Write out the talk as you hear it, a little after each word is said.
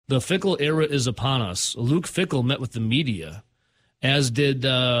The Fickell era is upon us. Luke Fickell met with the media, as did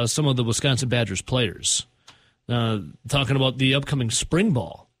some of the Wisconsin Badgers players, talking about the upcoming spring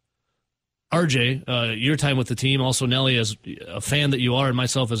ball. RJ, your time with the team, also Nelly as a fan that you are and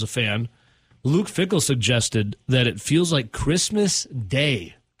myself as a fan, Luke Fickell suggested that it feels like Christmas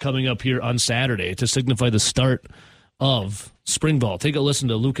Day coming up here on Saturday to signify the start of spring ball. Take a listen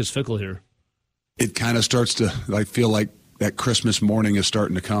to Lucas Fickell here. It kind of starts to feel like that Christmas morning is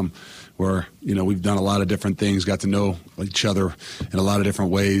starting to come where, we've done a lot of different things, got to know each other in a lot of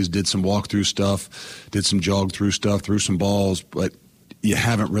different ways, did some walk-through stuff, did some jog-through stuff, threw some balls, but you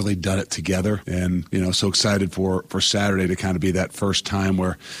haven't really done it together. And, so excited for Saturday to kind of be that first time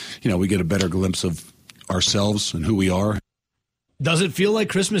where, we get a better glimpse of ourselves and who we are. Does it feel like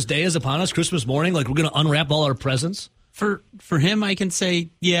Christmas Day is upon us, Christmas morning, like we're going to unwrap all our presents? For him, I can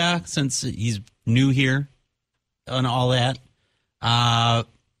say, yeah, since he's new here and all that.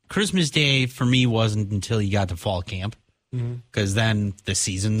 Christmas Day for me wasn't until you got to fall camp, because then the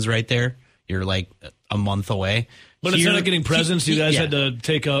season's right there. You're like a month away. But instead of getting presents, you guys had to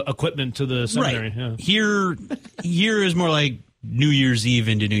take equipment to the seminary. Right. Yeah. Here is more like New Year's Eve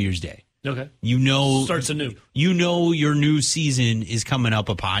into New Year's Day. Okay. Starts anew. Your new season is coming up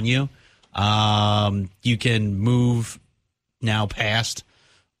upon you. You can move now past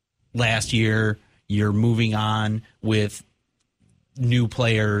last year. You're moving on with new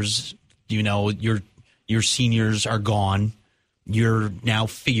players. Your seniors are gone. You're now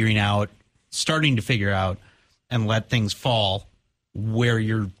starting to figure out and let things fall where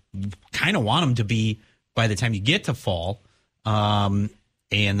you're kind of want them to be by the time you get to fall. And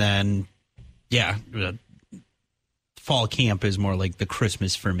then, fall camp is more like the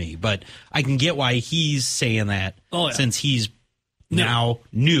Christmas for me. But I can get why he's saying that since he's now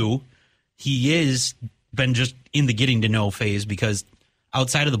new. He is been just in the getting to know phase, because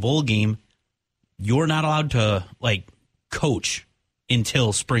outside of the bowl game, you're not allowed to coach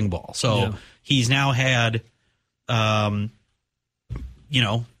until spring ball. So he's now had,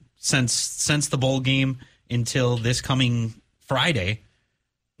 since the bowl game until this coming Friday,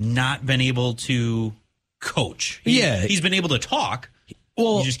 not been able to coach. He's been able to talk.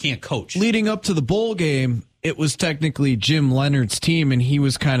 Well, you just can't coach. Leading up to the bowl game, it was technically Jim Leonard's team, and he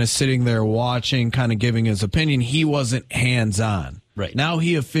was kind of sitting there watching, kind of giving his opinion. He wasn't hands-on. Right. Now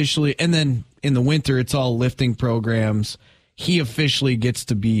he officially, and then in the winter, it's all lifting programs. He officially gets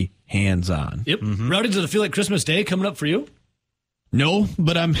to be hands-on. Yep. Rowdy, does it feel like Christmas Day coming up for you? No,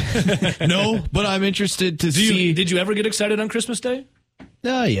 but I'm interested to see. Did you ever get excited on Christmas Day?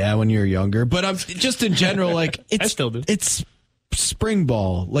 Yeah, when you're younger. But I'm just in general, I still do. It's spring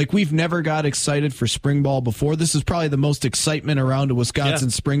ball. We've never got excited for spring ball before. This is probably the most excitement around a Wisconsin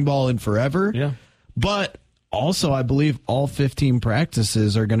spring ball in forever. Yeah. But also, I believe all 15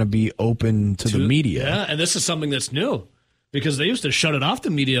 practices are going to be open to the media. Yeah, and this is something that's new, because they used to shut it off to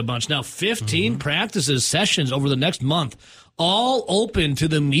media a bunch. Now 15 practices, sessions over the next month, all open to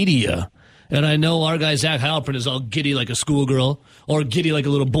the media. And I know our guy Zach Heilprin is all giddy like a schoolgirl, or giddy like a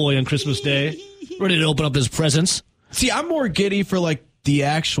little boy on Christmas Day, ready to open up his presents. See, I'm more giddy for the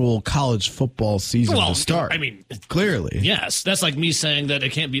actual college football season to start. I mean, clearly, yes, that's like me saying that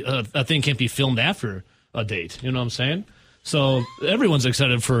it can't be a thing can't be filmed after a date. You know what I'm saying? So everyone's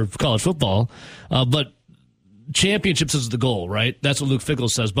excited for college football, but championships is the goal, right? That's what Luke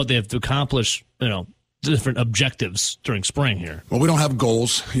Fickell says. But they have to accomplish, different objectives during spring here. Well, we don't have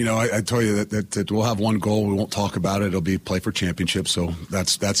goals. I tell you that we'll have one goal. We won't talk about it. It'll be play for championships. So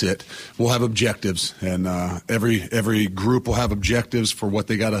that's it. We'll have objectives, and every group will have objectives for what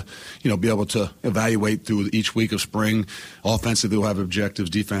they got to, be able to evaluate through each week of spring. Offensively, we'll have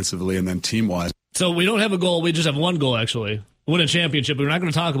objectives, defensively, and then team-wise. So we don't have a goal. We just have one goal, actually. Win a championship. We're not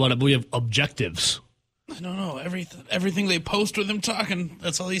going to talk about it, but we have objectives. I don't know. Everything they post with him talking,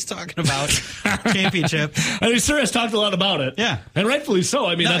 that's all he's talking about. Championship. I mean, Sir has talked a lot about it. Yeah. And rightfully so.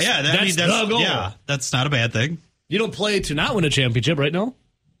 I mean, that's the goal. Yeah, that's not a bad thing. You don't play to not win a championship, right, Noel?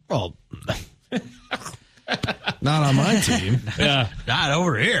 Well, not on my team. Yeah. Not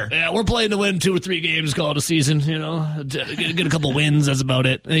over here. Yeah, we're playing to win 2 or 3 games, call it a season, get a couple wins, that's about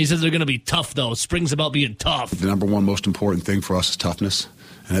it. And he says they're going to be tough, though. Spring's about being tough. The number one most important thing for us is toughness.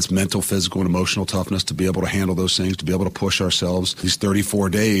 And that's mental, physical, and emotional toughness, to be able to handle those things, to be able to push ourselves. These 34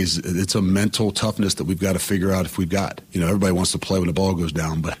 days, it's a mental toughness that we've got to figure out if we've got. Everybody wants to play when the ball goes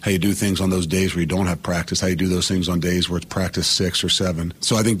down, but how you do things on those days where you don't have practice, how you do those things on days where it's practice 6 or 7.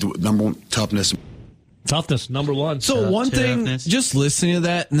 So I think the number one, toughness. Toughness, number one. So one thing, just listening to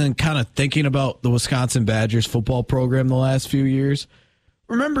that and then kind of thinking about the Wisconsin Badgers football program the last few years,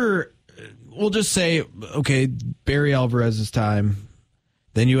 remember, we'll just say, okay, Barry Alvarez's time,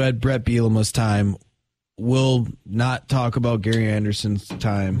 Then you had Brett Bielema's time. We'll not talk about Gary Anderson's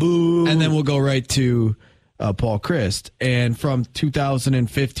time. Boo. And then we'll go right to Paul Chryst. And from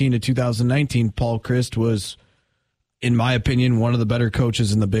 2015 to 2019, Paul Chryst was, in my opinion, one of the better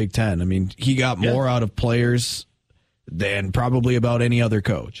coaches in the Big Ten. I mean, he got more out of players than probably about any other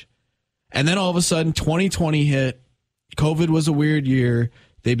coach. And then all of a sudden, 2020 hit. COVID was a weird year.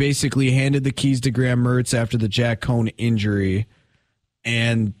 They basically handed the keys to Graham Mertz after the Jack Cohn injury,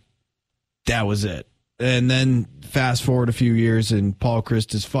 and that was it. And then fast forward a few years, and Paul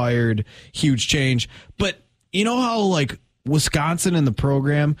Chryst is fired. Huge change. But you know how, like, Wisconsin and the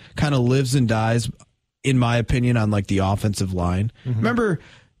program kind of lives and dies, in my opinion, on, like, the offensive line? Mm-hmm. Remember,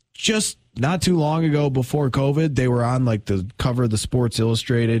 just not too long ago before COVID, they were on like the cover of the Sports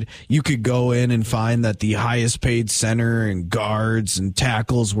Illustrated. You could go in and find that the highest paid center and guards and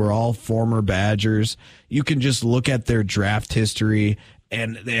tackles were all former Badgers. You can just look at their draft history,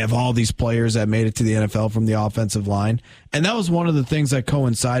 and they have all these players that made it to the NFL from the offensive line. And that was one of the things that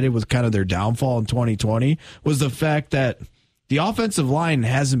coincided with kind of their downfall in 2020, was the fact that the offensive line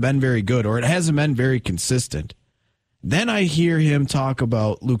hasn't been very good, or it hasn't been very consistent. Then I hear him talk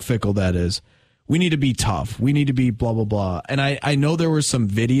about Luke Fickell, that is, we need to be tough. We need to be blah, blah, blah. And I know there were some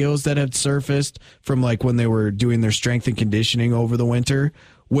videos that had surfaced from like when they were doing their strength and conditioning over the winter,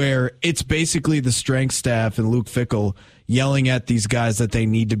 where it's basically the strength staff and Luke Fickell yelling at these guys that they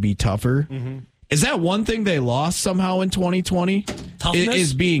need to be tougher. Mm-hmm. Is that one thing they lost somehow in 2020? Toughness?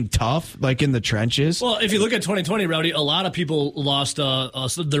 Is being tough, like in the trenches? Well, if you look at 2020, Rowdy, a lot of people lost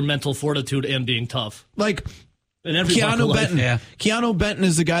their mental fortitude and being tough. Like... Keanu Benton. Yeah. Keanu Benton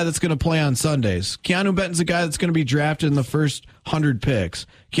is the guy that's going to play on Sundays. Keanu Benton's the guy that's going to be drafted in the first 100 picks.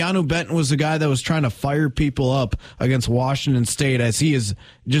 Keanu Benton was the guy that was trying to fire people up against Washington State, as he is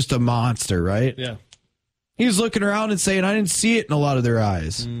just a monster, right? Yeah. He was looking around and saying, I didn't see it in a lot of their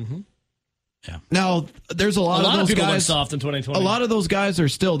eyes. Mm-hmm. Yeah. Now, there's a lot of those people guys. went soft in 2020. A lot of those guys are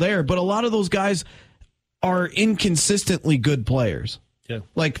still there, but a lot of those guys are inconsistently good players. Yeah.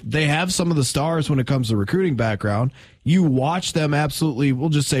 Like, they have some of the stars when it comes to recruiting background. You watch them absolutely, we'll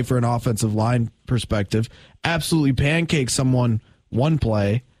just say for an offensive line perspective, absolutely pancake someone one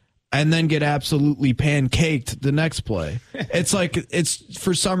play and then get absolutely pancaked the next play. It's like, it's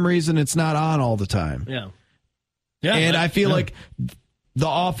for some reason, it's not on all the time. Yeah. Yeah. And I feel like the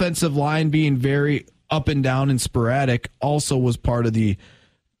offensive line being very up and down and sporadic also was part of the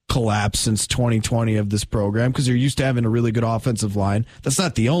collapse since 2020 of this program, because you're used to having a really good offensive line. That's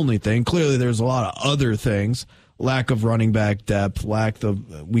not the only thing. Clearly, there's a lot of other things. Lack of running back depth,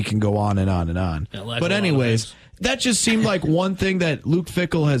 we can go on and on and on. Yeah, but anyways, that just seemed like one thing that Luke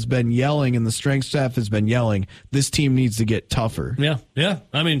Fickell has been yelling and the strength staff has been yelling. This team needs to get tougher. Yeah, yeah.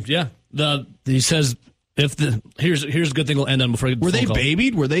 I mean, yeah. He says, here's a good thing we'll end on before I get Were they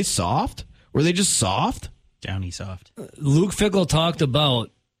babied? Were they soft? Were they just soft? Downy soft. Luke Fickell talked about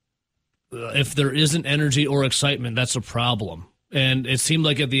if there isn't energy or excitement, that's a problem. And it seemed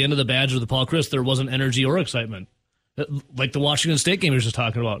like at the end of the Badger, the Paul Chryst, there wasn't energy or excitement. Like the Washington State game he was just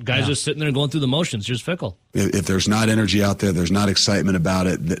talking about. Guys just sitting there going through the motions. Here's Fickell. If there's not energy out there, there's not excitement about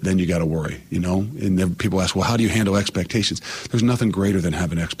it, then you got to worry, you know? And people ask, well, how do you handle expectations? There's nothing greater than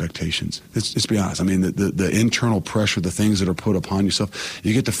having expectations. Let's be honest. I mean, the internal pressure, the things that are put upon yourself,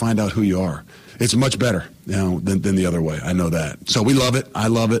 you get to find out who you are. It's much better, than the other way. I know that. So we love it. I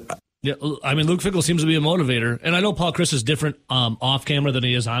love it. Yeah, I mean, Luke Fickell seems to be a motivator. And I know Paul Chryst is different off camera than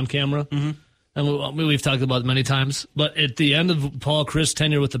he is on camera. Mm-hmm. And we've talked about it many times. But at the end of Paul Chryst's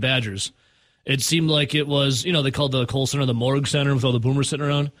tenure with the Badgers, it seemed like it was, they called the Kohl Center the morgue center with all the boomers sitting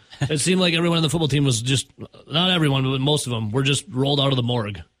around. It seemed like everyone on the football team was just, not everyone, but most of them were just rolled out of the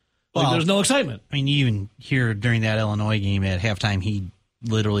morgue. There's no excitement. I mean, you even hear during that Illinois game at halftime, he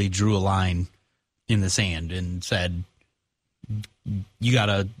literally drew a line in the sand and said, you got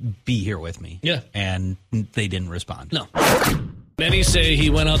to be here with me. Yeah. And they didn't respond. No. Many say he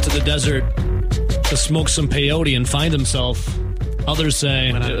went out to the desert to smoke some peyote and find himself. Others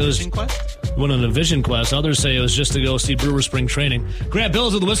say went on a vision quest? Went on a vision quest. Others say it was just to go see Brewer spring training. Grant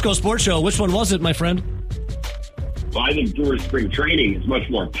Bills of the Wisco Sports Show. Which one was it, my friend? Well, I think Brewer spring training is much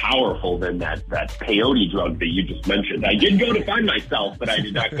more powerful than that peyote drug that you just mentioned. I did go to find myself, but I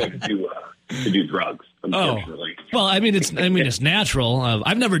did not go to do drugs, unfortunately. Oh. Well, I mean, it's natural.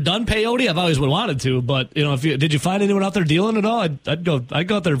 I've never done peyote. I've always wanted to, but did you find anyone out there dealing at all? I'd go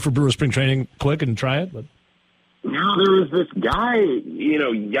out there for Brewer spring training quick and try it. But no, there was this guy,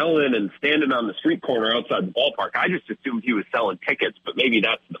 yelling and standing on the street corner outside the ballpark. I just assumed he was selling tickets, but maybe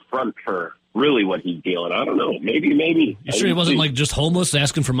that's the front for really what he's dealing. I don't know. Maybe. You sure he wasn't like just homeless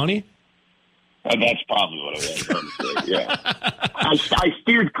asking for money? That's probably what it was, honestly. Yeah. I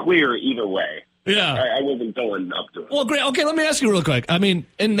steered clear either way. Yeah. I wasn't going up to it. Well, great. Okay, let me ask you real quick. I mean,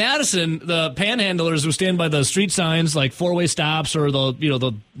 in Madison, the panhandlers who stand by the street signs, like four-way stops or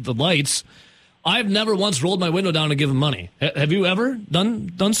the lights, I've never once rolled my window down to give them money. Have you ever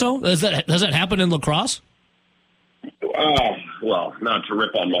done so? Does that happen in lacrosse? Well, not to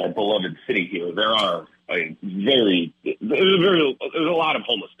rip on my beloved city here, there are there's a lot of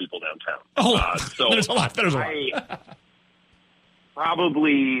homeless people downtown. Oh, so there's a lot.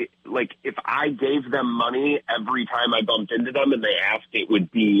 Probably, like, if I gave them money every time I bumped into them and they asked, it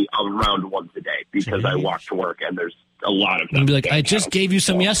would be around once a day because I walk to work and there's a lot of them. And be like, I just gave you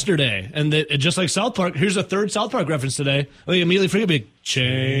some yesterday. And just like South Park, here's a third South Park reference today. Well, you immediately forget, be like,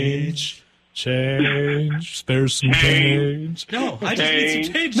 change, spare some change. No, I just need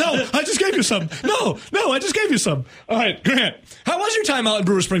some change. No, I just gave you some. No, I just gave you some. All right, Grant, how was your time out in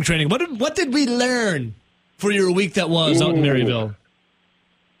Brewer Spring Training? What did we learn for your week that was out in Maryville?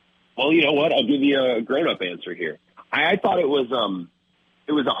 Well, you know what? I'll give you a grown-up answer here. I thought it was a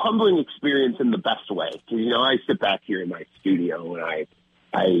humbling experience in the best way. Because, I sit back here in my studio and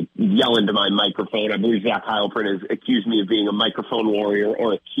I yell into my microphone. I believe Zach Heilprin has accused me of being a microphone warrior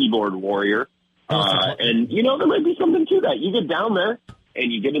or a keyboard warrior. And, there might be something to that. You get down there and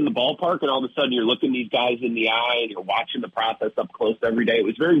you get in the ballpark and all of a sudden you're looking these guys in the eye and you're watching the process up close every day. It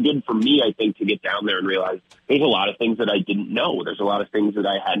was very good for me, I think, to get down there and realize there's a lot of things that I didn't know. There's a lot of things that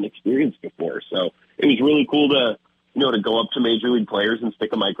I hadn't experienced before. So it was really cool to go up to major league players and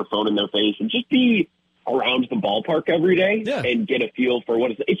stick a microphone in their face and just be around the ballpark every day and get a feel for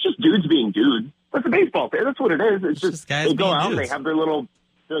what it's just dudes being dudes. That's a baseball fan. That's what it is. It's just guys they go out and they have their little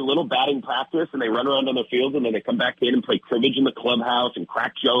batting practice and they run around on the field and then they come back in and play cribbage in the clubhouse and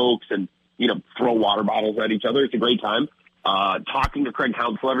crack jokes and, throw water bottles at each other. It's a great time. Talking to Craig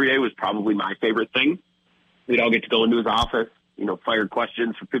Counsell every day was probably my favorite thing. We'd all get to go into his office, fire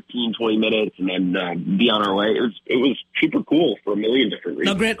questions for 15, 20 minutes and then be on our way. It was super cool for a million different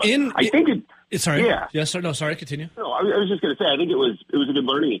reasons. Now, Grant, sorry. Yeah. Yes or no? Sorry, continue. No, I was just going to say, I think it was a good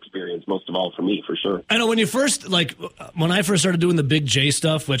learning experience, most of all for me, for sure. I know when I first started doing the Big J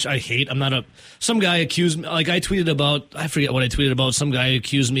stuff, which I hate. Some guy accused me, I forget what I tweeted about. Some guy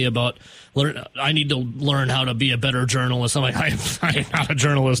accused me about I need to learn how to be a better journalist. I'm like, I'm not a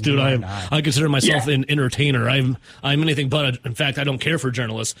journalist, dude. I consider myself an entertainer. I'm anything but. In fact, I don't care for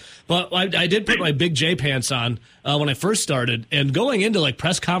journalists. But I did put my Big J pants on when I first started, and going into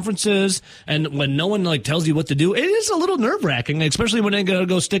press conferences and when no one tells you what to do, it is a little nerve wracking, especially when they gotta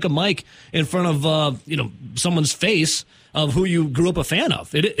go stick a mic in front of someone's face of who you grew up a fan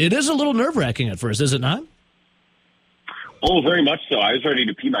of. It is a little nerve wracking at first, is it not? Oh, very much so. I was ready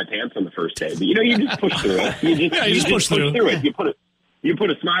to pee my pants on the first day, but you just push through it. You just push through it. You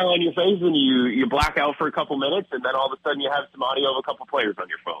put a smile on your face and you black out for a couple minutes, and then all of a sudden you have some audio of a couple players on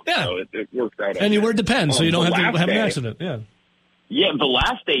your phone. Yeah, so it works out. And your word depends, so you don't have to have an accident. Yeah. Yeah, the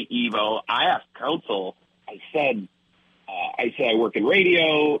last day, Evo, I asked Counsell, I said I work in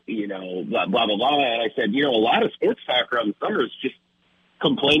radio, blah, blah, blah, blah. And I said, a lot of sports talk around the summer is just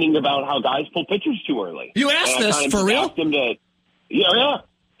complaining about how guys pull pitchers too early. You asked this for real? Asked him to, yeah.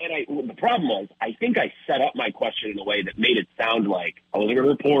 And the problem was, I think I set up my question in a way that made it sound like I wasn't going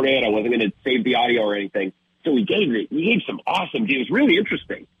to report it. I wasn't going to save the audio or anything. So he gave some awesome, it was really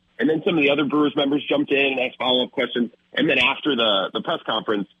interesting. And then some of the other Brewers members jumped in and asked follow-up questions. And then after the press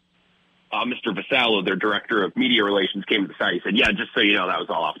conference, Mr. Vassallo, their director of media relations, came to the side. He said, yeah, just so you know, that was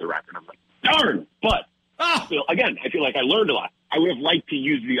all off the record. I'm like, darn. But, I feel like I learned a lot. I would have liked to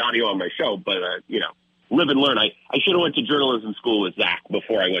use the audio on my show, but, live and learn. I should have went to journalism school with Zach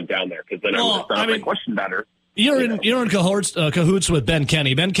before I went down there, because then I would have thought my question better. You're in cahoots with Ben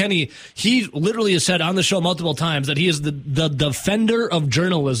Kenny. Ben Kenny, he literally has said on the show multiple times that he is the defender of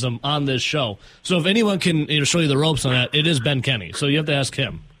journalism on this show. So if anyone can show you the ropes on that, it is Ben Kenny. So you have to ask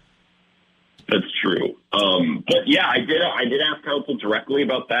him. That's true. But yeah, I did ask Counsell directly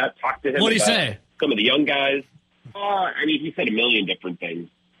about that. Talk to him. What did he say? Some of the young guys. He said a million different things.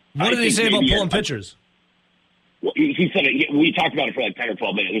 What did he say about pulling pitchers? Well, he said we talked about it for 10 or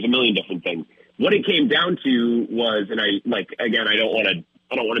 12 minutes. There's a million different things. What it came down to was, and I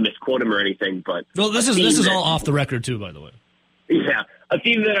don't want to misquote him or anything, but this is all off the record too, by the way. Yeah, a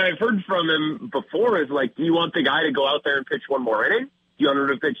theme that I've heard from him before is do you want the guy to go out there and pitch one more inning? Do you want him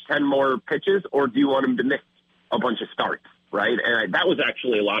to pitch 10 more pitches, or do you want him to miss a bunch of starts? Right, and that was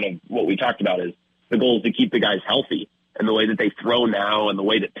actually a lot of what we talked about. Is the goal is to keep the guys healthy, and the way that they throw now, and the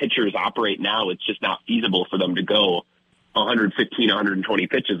way that pitchers operate now, it's just not feasible for them to go 115, 120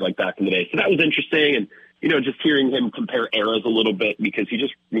 pitches like back in the day. So that was interesting. And just hearing him compare eras a little bit, because he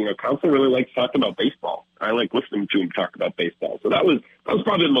just, constantly really likes talking about baseball. I like listening to him talk about baseball. So that was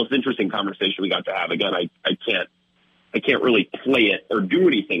probably the most interesting conversation we got to have. Again, I can't really play it or do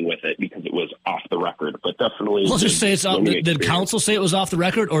anything with it because it was off the record, but definitely. Let's just say it's off. Did counsel say it was off the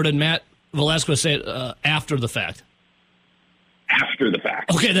record, or did Matt Velasquez say it after the fact? After the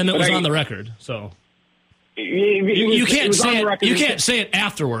fact. Okay, then it was on the record. So you can't say it. You can't say it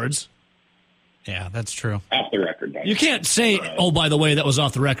afterwards. Yeah, that's true. Off the record. You can't say, "Oh, by the way, that was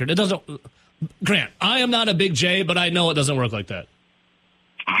off the record." It doesn't. Grant, I am not a big J, but I know it doesn't work like that.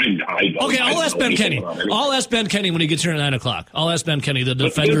 Okay, I'll ask Ben Kenny. I'll ask Ben Kenny when he gets here at 9 o'clock. I'll ask Ben Kenny, the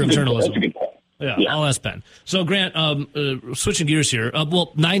defender of journalism. Yeah, I'll ask Ben. So, Grant, switching gears here.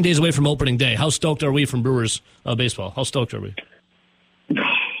 9 days away from opening day. How stoked are we from Brewers baseball? How stoked are we?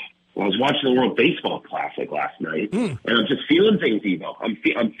 Well, I was watching the World Baseball Classic last night, and I'm just feeling things, Evo.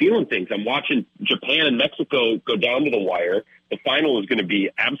 I'm feeling things. I'm watching Japan and Mexico go down to the wire. The final is going to be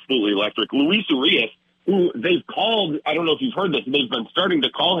absolutely electric. Luis Urias, who they've called, I don't know if you've heard this, they've been starting to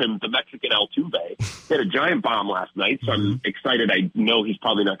call him the Mexican Altuve. He had a giant bomb last night, so I'm excited. I know he's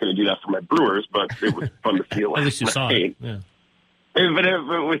probably not going to do that for my Brewers, but it was fun to see it last At least you saw it. Yeah. But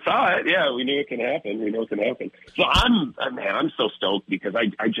we saw it, yeah. We knew it can happen. So I'm so stoked because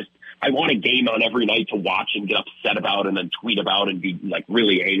I want a game on every night to watch and get upset about and then tweet about and be like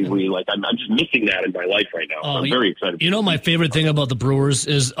really angry. Like I'm just missing that in my life right now. So I'm very excited. My favorite thing about the Brewers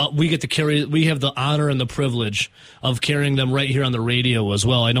is we have the honor and the privilege of carrying them right here on the radio as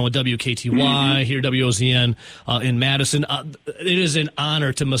well. I know at WKTY, here WOZN in Madison. It is an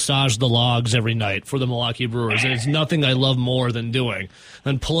honor to massage the logs every night for the Milwaukee Brewers. And it's nothing I love more than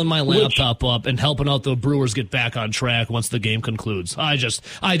and pulling my laptop up and helping out the Brewers get back on track once the game concludes. I just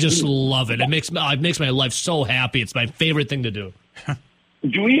love it. It makes my life so happy. It's my favorite thing to do.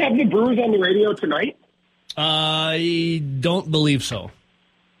 Do we have the Brewers on the radio tonight? I don't believe so.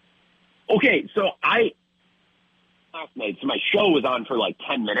 Okay, so last night, so my show was on for like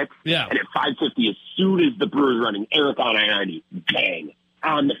 10 minutes. Yeah. And at 5:50, as soon as the Brewers were running, Eric on I-90, bang.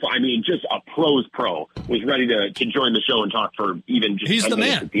 On the phone. I mean, just a pro's pro was ready to join the show and talk for even just. He's the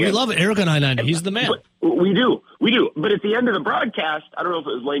man. We love it. Eric on I-90. He's the man. We do. But at the end of the broadcast, I don't know if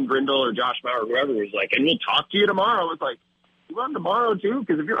it was Lane Grindle or Josh Mauer or whoever was like, and we'll talk to you tomorrow. It's like, you on tomorrow too?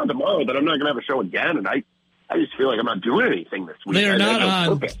 Because if you're on tomorrow, then I'm not going to have a show again. And I just feel like I'm not doing anything this week. They're not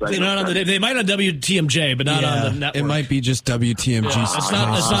on. They're not on the. They might on WTMJ, but not on the network. It might be just WTMG. It's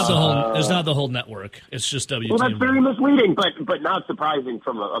not the whole. It's not the whole network. It's just WTMJ. Well, that's very misleading, but not surprising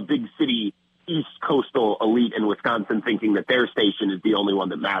from a big city East Coastal elite in Wisconsin thinking that their station is the only one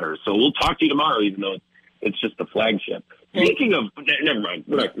that matters. So we'll talk to you tomorrow, even though it's just the flagship. Speaking of, never mind.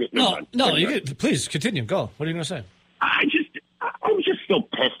 No. Please continue. Go. What are you going to say? I'm just still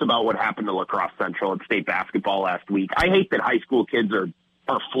pissed about what happened to La Crosse Central at state basketball last week. I hate that high school kids are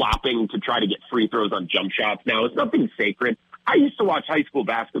flopping to try to get free throws on jump shots now. It's nothing sacred. I used to watch high school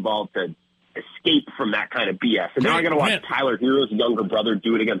basketball to escape from that kind of BS. And now I got to watch Tyler Hero's younger brother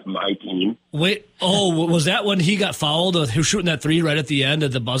do it against my team. Wait, was that when he got fouled? He was shooting that three right at the end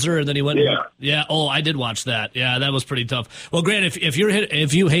of the buzzer, and then he went. Yeah. Oh, I did watch that. Yeah, that was pretty tough. Well, Grant, if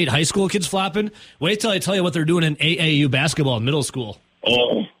you hate high school kids flopping, wait till I tell you what they're doing in AAU basketball in middle school.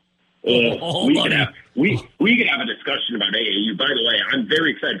 We could have a discussion about AAU. By the way, I'm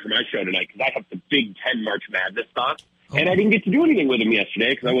very excited for my show tonight because I have the Big Ten March Madness thoughts. And I didn't get to do anything with him yesterday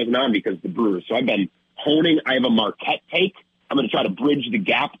because I wasn't on because of the Brewers. So I've been honing. I have a Marquette take. I'm going to try to bridge the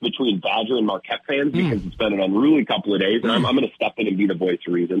gap between Badger and Marquette fans because it's been an unruly couple of days. And I'm going to step in and be the voice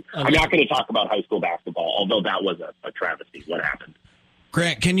of reason. I'm not going to talk about high school basketball, although that was a travesty, what happened.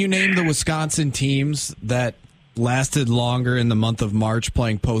 Grant, can you name the Wisconsin teams that lasted longer in the month of March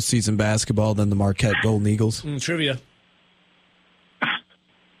playing postseason basketball than the Marquette Golden Eagles? Trivia.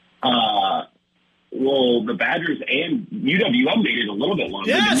 Well, the Badgers and UWM made it a little bit longer.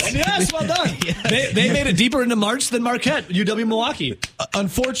 Yes, well done. They made it deeper into March than Marquette, UW Milwaukee.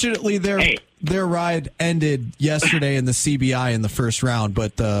 Unfortunately, their ride ended yesterday in the CBI in the first round,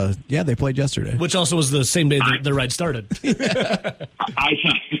 but they played yesterday. Which also was the same day the ride started. I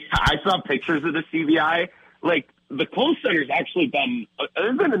saw pictures of the CBI. Like, the Kohl Center's actually been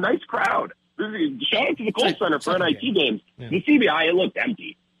a nice crowd. Shout out to the Kohl Center for NIT games. Yeah. The CBI, it looked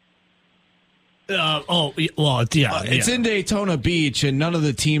empty. It's in Daytona Beach, and none of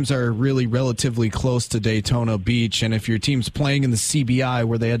the teams are really relatively close to Daytona Beach. And if your team's playing in the CBI,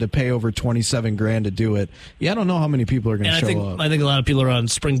 where they had to pay over $27,000 to do it, I don't know how many people are going to show up. I think a lot of people are on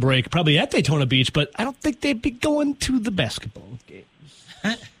spring break, probably at Daytona Beach, but I don't think they'd be going to the basketball games.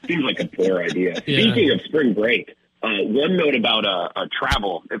 Seems like a poor idea. Yeah. Speaking of spring break, One note about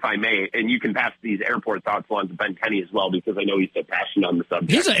travel, if I may, and you can pass these airport thoughts along to Ben Kenny as well, because I know he's so passionate on the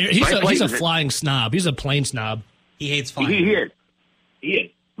subject. He's a flying snob. He's a plane snob. He hates flying. He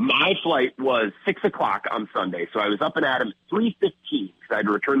is. My flight was 6 o'clock on Sunday, so I was up and at him at 3:15 because I had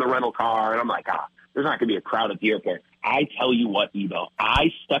to return the rental car, and I'm like, there's not going to be a crowd at the airport. I tell you what, Evo,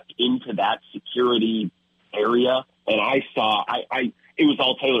 I stepped into that security area, and I saw, it was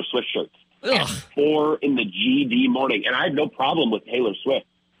all Taylor Swift shirts. At 4 in the GD morning, and I had no problem with Taylor Swift.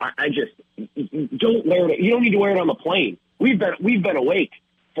 I just don't wear it. You don't need to wear it on the plane. We've been awake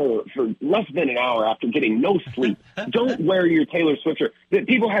for less than an hour after getting no sleep. Don't wear your Taylor Swift shirt.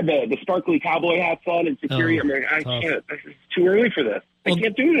 People had the sparkly cowboy hats on in security. I'm like, I can't. It's too early for this. I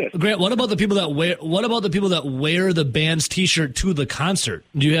can't do this. Grant, what about the people that wear the band's T-shirt to the concert?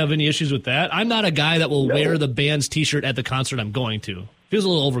 Do you have any issues with that? I'm not a guy that will wear the band's T-shirt at the concert I'm going to. Feels a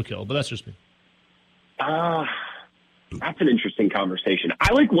little overkill, but that's just me. That's an interesting conversation.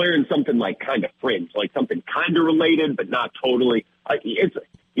 I like wearing something like kind of fringe, like something kind of related, but not totally. It's,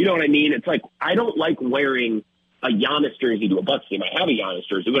 you know what I mean? It's like, I don't like wearing a Giannis jersey to a Bucks game. I have a Giannis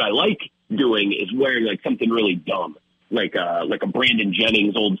jersey. What I like doing is wearing like something really dumb, like a Brandon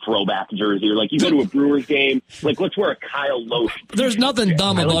Jennings old throwback jersey, or like you go to a Brewers game, like let's wear a Kyle Loesch. There's nothing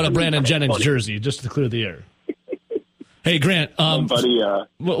dumb about a Brandon Jennings jersey, just to clear the air. Hey, Grant, buddy,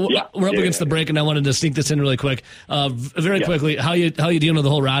 we're up against the break, and I wanted to sneak this in really quick. Very quickly, how you dealing with the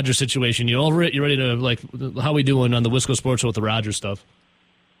whole Rodgers situation? You over it? You ready to, how we doing on the Wisco Sports Show with the Rodgers stuff?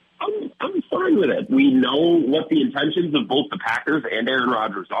 I'm fine with it. We know what the intentions of both the Packers and Aaron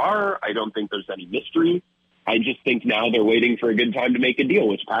Rodgers are. I don't think there's any mystery. I just think now they're waiting for a good time to make a deal,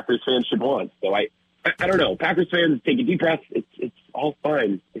 which Packers fans should want. So I don't know. Packers fans, take a deep breath. It's all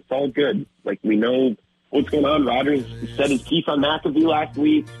fine. It's all good. Like, we know what's going on. Rodgers said his piece on McAfee last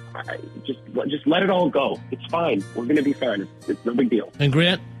week. Just let it all go. It's fine. We're going to be fine. It's no big deal. And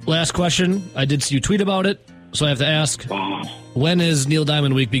Grant, last question. I did see you tweet about it, so I have to ask, when is Neil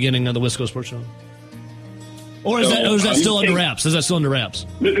Diamond Week beginning on the Wisco Sports Show? Or is that still under wraps? Is that still under wraps?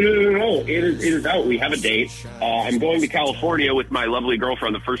 No. It is out. We have a date. I'm going to California with my lovely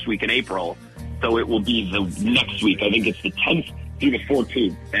girlfriend the first week in April, so it will be the next week. I think it's the 10th through the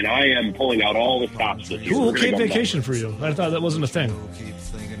 14th, and I am pulling out all the stops this year. Cool, okay, vacation for you. I thought that wasn't a thing.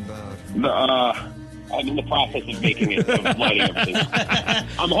 I'm in the process of making it, of lighting everything.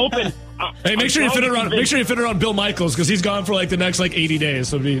 I'm hoping. Hey, make sure you fit it around Bill Michaels, because he's gone for like the next 80 days.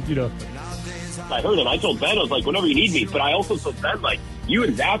 So I heard it. I told Ben, I was like, whenever you need me. But I also told Ben, like, you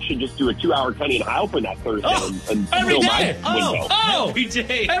and Zach should just do a 2-hour Kenny and I open that Thursday and every fill day. my window. Every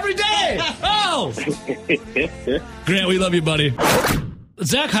day. Every day. Grant, we love you, buddy.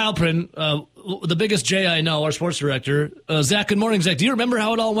 Zach Heilprin, the biggest J I know, our sports director. Zach, good morning, Zach. Do you remember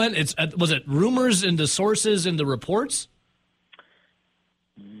how it all went? Was it rumors into sources into reports?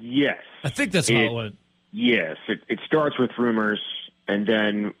 Yes. I think that's how it went. Yes. It starts with rumors, and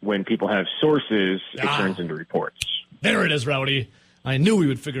then when people have sources, it turns into reports. There it is, Rowdy. I knew we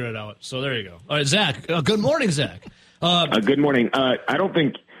would figure it out. So there you go. All right, Zach. Good morning, Zach. Good morning. I don't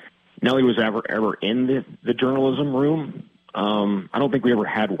think Nelly was ever in the journalism room. I don't think we ever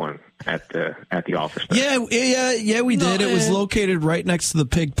had one at the office there. Yeah, we did. It was located right next to the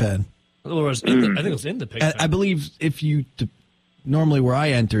pig pen. I think it was in the pig pen. I believe if you normally where I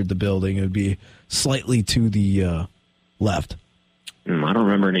entered the building, it would be slightly to the left. I don't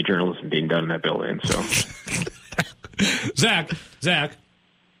remember any journalism being done in that building. So, Zach,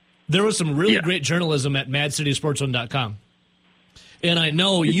 there was some really great journalism at MadCitySportsZone.com. And I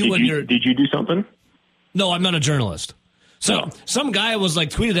know Did you do something? No, I'm not a journalist. So some guy was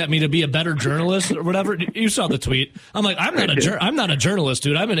tweeted at me to be a better journalist or whatever. You saw the tweet. I'm like, I'm not a journalist,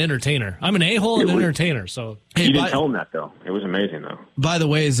 dude. I'm an entertainer. I'm an a-hole and an entertainer. So you didn't tell him that though. It was amazing though. By the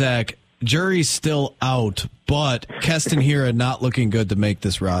way, Zach, jury's still out, but Keston Hiura not looking good to make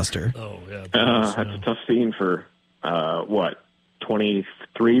this roster. Oh yeah, that's a tough scene for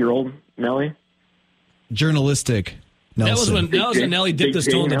 23-year-old Nelly. Journalistic. Nelson. That was when Nelly dipped his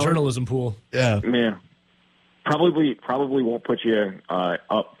toe in the journalism pool. Yeah. Probably won't put you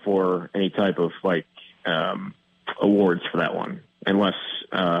up for any type of awards for that one, unless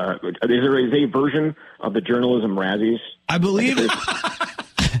there is a version of the journalism Razzies. I believe it.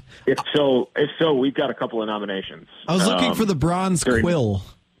 If so, we've got a couple of nominations. I was looking for the Bronze Quill,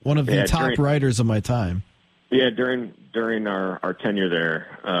 one of the top writers of my time. Yeah, during our tenure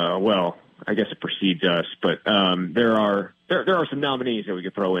there. Well, I guess it precedes us, but there are some nominees that we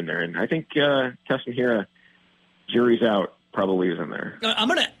could throw in there, and I think Keston Hiura, jury's out, probably is in there. I'm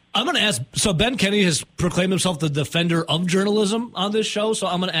I'm going to ask. So Ben Kenny has proclaimed himself the defender of journalism on this show. So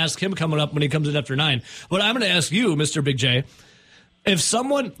I'm going to ask him coming up when he comes in after 9. But I'm going to ask you, Mr. Big J, if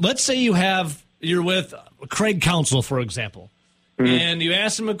someone, let's say you're with Craig Counsell, for example, and you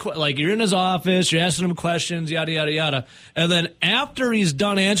ask him, like you're in his office, you're asking him questions, yada, yada, yada. And then after he's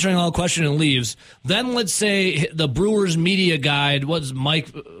done answering all the questions and leaves, then let's say the Brewers media guide, what's his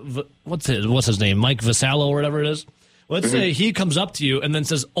name? Mike Vasallo or whatever it is. Let's say he comes up to you and then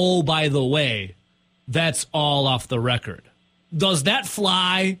says, oh, by the way, that's all off the record. Does that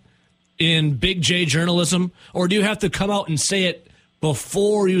fly in Big J journalism, or do you have to come out and say it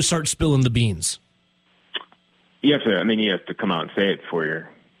before you start spilling the beans? You have to come out and say it before you're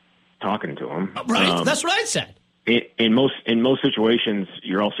talking to him. Right. That's what I said. In most situations,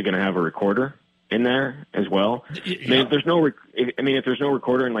 you're also going to have a recorder in there as well. Yeah. I mean, if there's no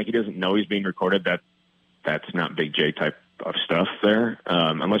recorder and like he doesn't know he's being recorded, that's not Big J type of stuff there.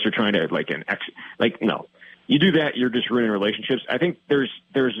 Unless you're trying to no, you do that, you're just ruining relationships. I think there's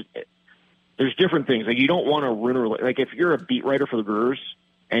different things. Like you don't want to ruin like if you're a beat writer for the Brewers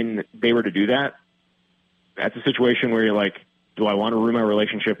and they were to do that, that's a situation where you're like, do I want to ruin my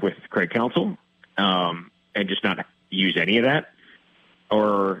relationship with Craig Counsell and just not use any of that?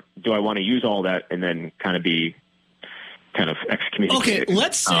 Or do I want to use all that and then kind of be excommunicated?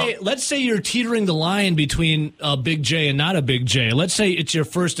 Okay, let's say you're teetering the line between a Big J and not a Big J. Let's say it's your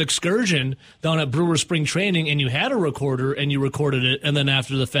first excursion down at Brewer Spring Training and you had a recorder and you recorded it, and then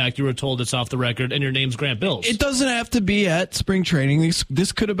after the fact you were told it's off the record and your name's Grant Bills. It doesn't have to be at spring training.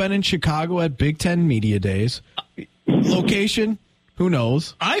 This could have been in Chicago at Big Ten Media Days. Location, who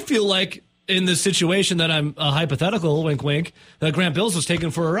knows? I feel like in this situation that I'm hypothetical, wink, wink, that Grant Bills was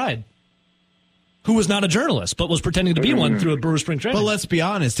taken for a ride. Who was not a journalist, but was pretending to be one through a Brewer Spring Training. But let's be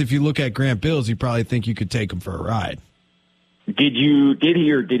honest, if you look at Grant Bills, you probably think you could take him for a ride. Did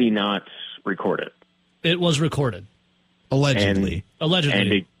he or did he not record it? It was recorded. Allegedly.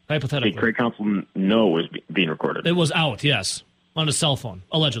 Hypothetically. Did Craig Counsell know it was being recorded? It was out, yes, on a cell phone,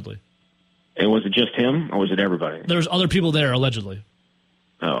 allegedly. And was it just him, or was it everybody? There's other people there, allegedly.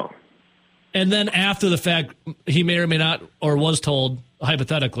 Oh. And then after the fact, he may or may not, or was told,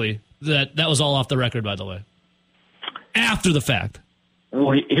 hypothetically, that was all off the record, by the way. After the fact.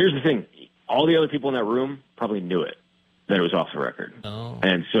 Well, here's the thing. All the other people in that room probably knew it, that it was off the record. Oh.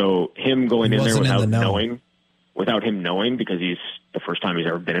 And so him going in there without him knowing, because he's the first time he's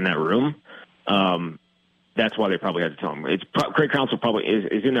ever been in that room, that's why they probably had to tell him. Craig Counsell probably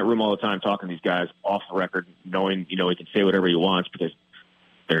is in that room all the time talking to these guys off the record, knowing, he can say whatever he wants because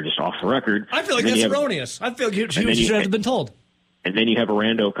they're just off the record. I feel like that's erroneous. I feel like he should have been told. And then you have a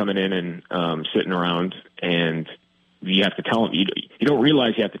rando coming in and sitting around, and you have to tell him. You don't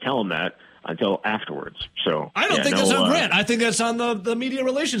realize you have to tell him that until afterwards. So I don't think that's on Grant. I think that's on the media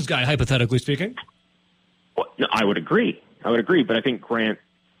relations guy, hypothetically speaking. Well, no, I would agree. But I think Grant,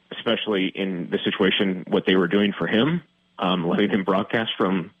 especially in the situation, what they were doing for him, letting him broadcast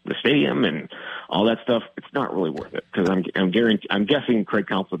from the stadium and all that stuff, it's not really worth it. Because I'm guessing Craig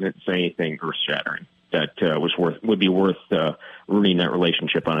Counsell didn't say anything earth-shattering that would be worth ruining that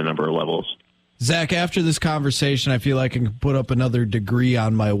relationship on a number of levels. Zach, after this conversation, I feel like I can put up another degree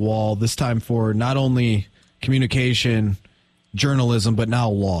on my wall, this time for not only communication, journalism, but now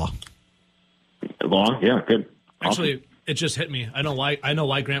law. Law? Yeah, good. Actually, it just hit me. I know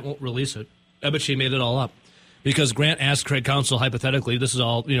why Grant won't release it. I bet she made it all up. Because Grant asked Craig Counsell, hypothetically, this is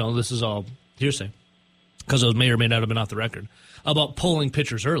all hearsay, because it may or may not have been off the record, about pulling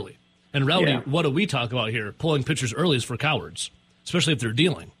pitchers early. And Rowdy, What do we talk about here? Pulling pitchers early is for cowards, especially if they're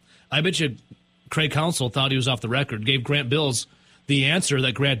dealing. I bet you Craig Counsell thought he was off the record, gave Grant Bills the answer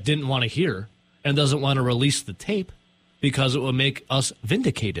that Grant didn't want to hear and doesn't want to release the tape because it will make us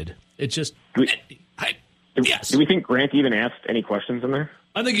vindicated. It's just... Yes. Do we think Grant even asked any questions in there?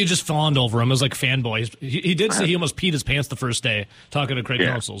 I think he just fawned over him as like fanboy. He did say he almost peed his pants the first day talking to Craig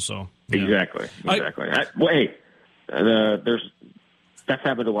Counsell. So yeah. Exactly. That's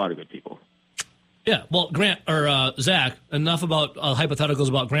happened to a lot of good people. Yeah. Well, Grant or Zach, enough about hypotheticals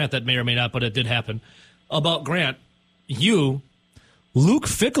about Grant that may or may not, but it did happen. About Grant, Luke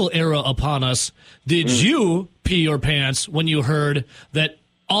Fickell era upon us. Did you pee your pants when you heard that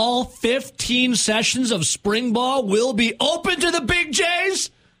all 15 sessions of spring ball will be open to the Big Jays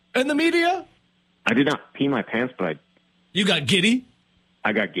and the media? I did not pee my pants, but You got giddy?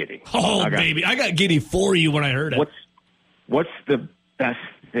 I got giddy. Oh, baby. I got giddy for you when I heard it. What's the best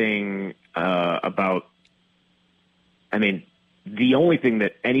thing about... I mean, the only thing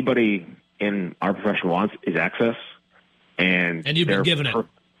that anybody in our profession wants is access. And you've been given it.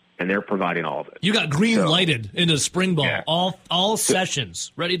 and they're providing all of it. You got green lighted into spring ball, Yeah. all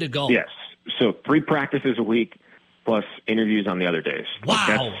sessions ready to go. Yes. So 3 practices a week plus interviews on the other days.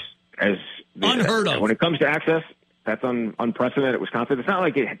 Wow. Unheard of. When it comes to access, that's unprecedented at Wisconsin. It's not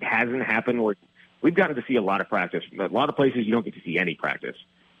like it hasn't happened where we've gotten to see a lot of practice. A lot of places you don't get to see any practice.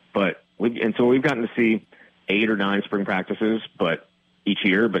 So we've gotten to see 8 or 9 spring practices, but each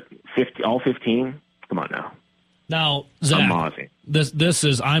year, but all 15. Come on now. Now, Zach, this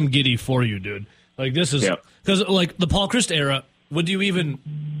is I'm giddy for you, dude. Like this is because like the Paul Chryst era.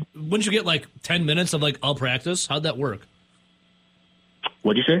 Wouldn't you get like 10 minutes of like all practice? How'd that work?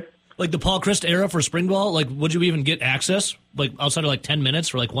 What'd you say? Like the Paul Chryst era for spring ball. Like, would you even get access like outside of like 10 minutes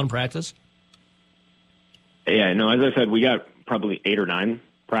for like one practice? Yeah, no. As I said, we got probably 8 or 9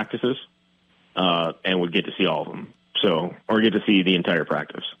 practices, and would get to see all of them. So, or get to see the entire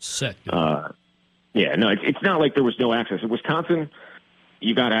practice. Sick. Yeah, no, it's not like there was no access. In Wisconsin,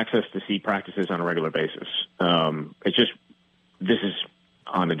 you got access to see practices on a regular basis. It's just this is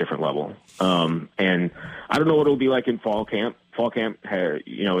on a different level. And I don't know what it'll be like in fall camp. Fall camp, as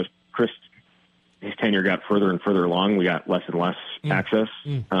his tenure got further and further along, we got less and less access.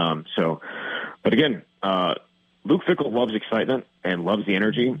 But again, Luke Fickell loves excitement and loves the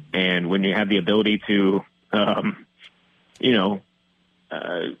energy. And when you have the ability to,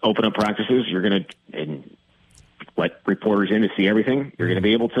 open up practices, you're going to let reporters in to see everything. You're going to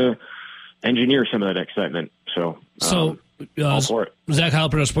be able to engineer some of that excitement. So all for it. Zach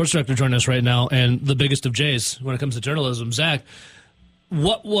Heilprin, our sports director, joining us right now, and the biggest of J's when it comes to journalism. Zach,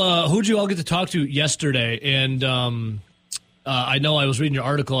 who'd you all get to talk to yesterday? And I know I was reading your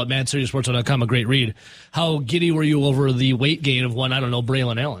article at MadCitySports.com, a great read. How giddy were you over the weight gain of one,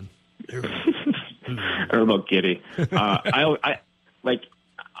 Braylon Allen? I don't know about giddy.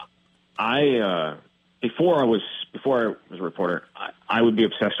 Before I was a reporter, I would be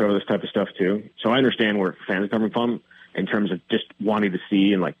obsessed over this type of stuff too. So I understand where fans are coming from in terms of just wanting to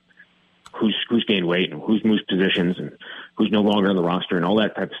see and like who's gained weight and who's moved positions and who's no longer on the roster and all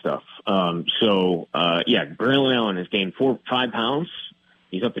that type of stuff. Braylon Allen has gained 4-5 pounds.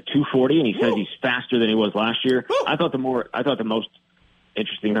 He's up to 240, and he says he's faster than he was last year. I thought the most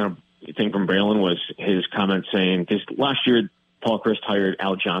interesting thing from Braylon was his comment saying, because last year Paul Chryst hired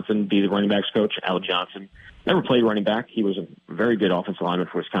Al Johnson to be the running backs coach. Al Johnson never played running back. He was a very good offensive lineman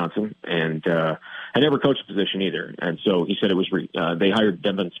for Wisconsin, and had never coached the position either. And so he said it was they hired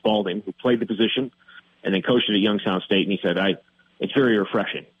Devin Spalding, who played the position, and then coached it at Youngstown State. And he said, it's very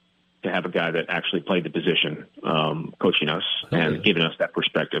refreshing to have a guy that actually played the position coaching us and giving us that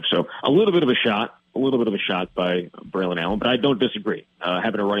perspective. So a little bit of a shot by Braylon Allen, but I don't disagree.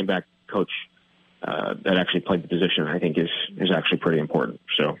 Having a running back coach that actually played the position, I think, is actually pretty important.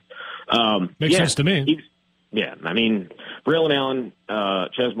 So makes sense to me. Braylon Allen,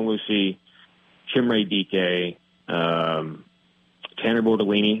 Chez Mellusi, Chimere Dike, Tanner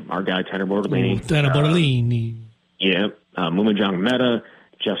Bortolini, our guy Tanner Bortolini. Bortolini. Mumajong Mehta,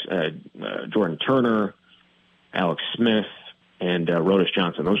 Jordan Turner, Alex Smith, and Rodas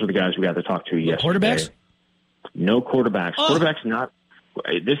Johnson. Those are the guys we got to talk to yesterday. Quarterbacks? No quarterbacks. Quarterbacks not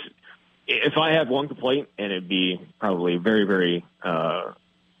this. If I have one complaint, and it'd be probably very, very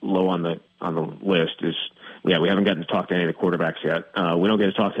low on the list, is we haven't gotten to talk to any of the quarterbacks yet. We don't get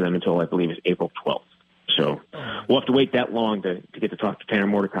to talk to them until I believe it's April 12th. So we'll have to wait that long to get to talk to Tanner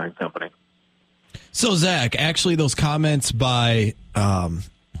Mordecai and company. So Zach, actually, those comments by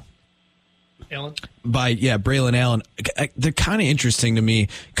Braylon Allen, they're kind of interesting to me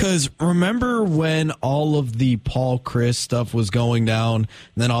because remember when all of the Paul Chryst stuff was going down, and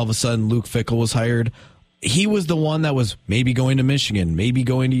then all of a sudden Luke Fickell was hired? He was the one that was maybe going to Michigan, maybe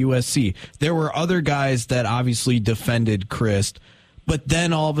going to USC. There were other guys that obviously defended Chryst, but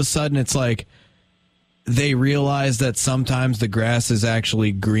then all of a sudden it's like they realize that sometimes the grass is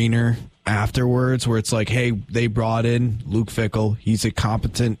actually greener afterwards, where it's like, hey, they brought in Luke Fickell. He's a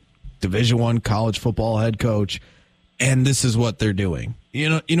competent Division I college football head coach, and this is what they're doing.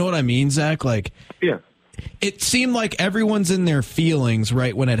 You know what I mean, Zach? Like, yeah. It seemed like everyone's in their feelings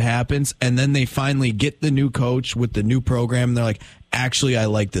right when it happens, and then they finally get the new coach with the new program, and they're like, actually, I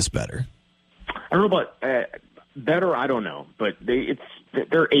like this better. I don't know about better, I don't know, but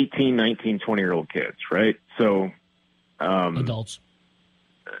they're 18, 19, 20-year-old kids, right? So adults.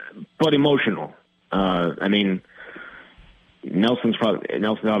 But emotional. Nelson's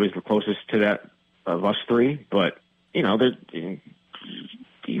obviously the closest to that of us three, but they're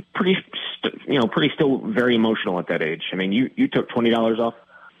pretty still very emotional at that age. I mean, you took $20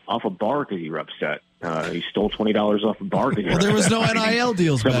 off a bar because you were upset. He stole $20 off a bar. Well, there was no NIL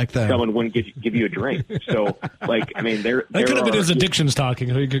deals back then. Someone wouldn't give you a drink. So, like, I mean, that could have been his addictions talking.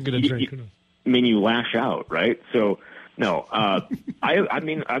 He could get a drink. I mean, you lash out, right? So, no, I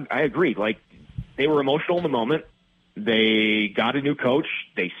mean, I agree. Like, they were emotional in the moment. They got a new coach.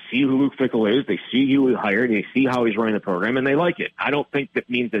 They see who Luke Fickell is. They see who he hired. They see how he's running the program, and they like it. I don't think that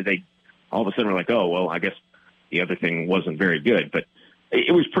means that they all of a sudden are like, oh, well, I guess the other thing wasn't very good. But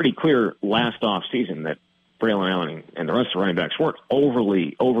it was pretty clear last off season that Braylon Allen and the rest of the running backs weren't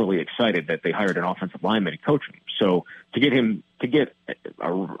overly excited that they hired an offensive lineman to coach him. So to get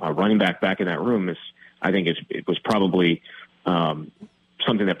a running back in that room I think it was probably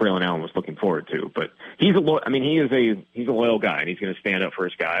something that Braylon Allen was looking forward to. But he's a loyal guy, and he's going to stand up for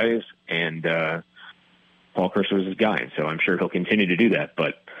his guys. And Paul Chryst was his guy, and so I'm sure he'll continue to do that.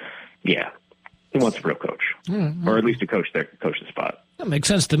 But yeah, he wants a real coach, or at least a coach the spot. That makes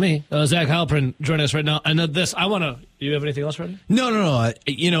sense to me. Zach Heilprin joining us right now. And do you have anything else, Rodney? No.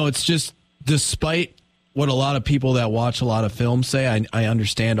 It's just despite what a lot of people that watch a lot of film say, I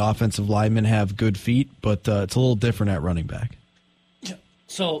understand offensive linemen have good feet, but it's a little different at running back.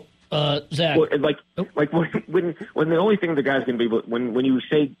 So, Zach, when the only thing the guy's going to be when you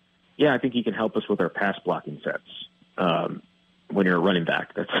say, yeah, I think he can help us with our pass blocking sets. When you're a running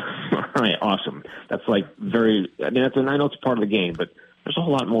back, that's all right, awesome. That's like I know it's part of the game, but there's a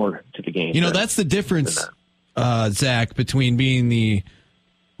whole lot more to the game. That's the difference, Zach, between being the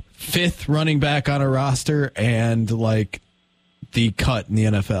fifth running back on a roster and like the cut in the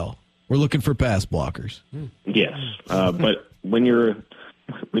NFL. We're looking for pass blockers. Yes, but when you're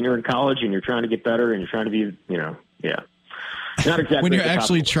in college and you're trying to get better and you're trying to be, yeah. Not exactly when you're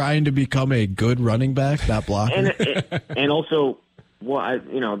actually trying to become a good running back, not blocker. And also,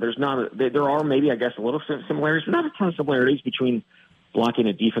 there are maybe, I guess, a little similarities, but not a ton of similarities between blocking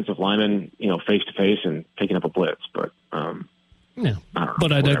a defensive lineman, face to face and picking up a blitz. But yeah,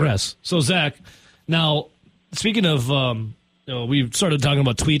 I digress. So Zach, now speaking of, we started talking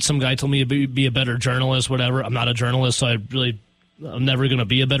about tweets. Some guy told me to be a better journalist, whatever. I'm not a journalist, so I'm never going to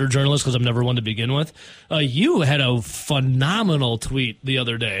be a better journalist because I'm never one to begin with. You had a phenomenal tweet the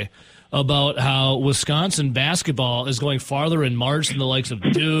other day about how Wisconsin basketball is going farther in March than the likes of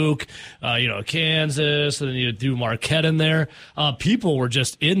Duke, Kansas, and then you threw Marquette in there. People were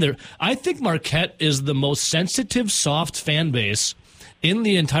just in there. I think Marquette is the most sensitive, soft fan base in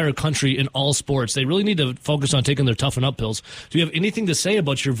the entire country in all sports. They really need to focus on taking their toughen up pills. Do you have anything to say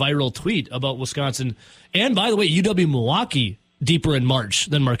about your viral tweet about Wisconsin? And by the way, UW-Milwaukee deeper in March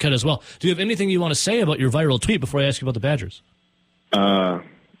than Marquette as well. Do you have anything you want to say about your viral tweet before I ask you about the Badgers?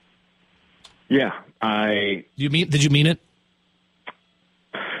 Yeah, Did you mean it?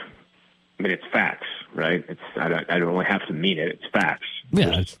 I mean, it's facts, right? I don't really have to mean it. It's facts.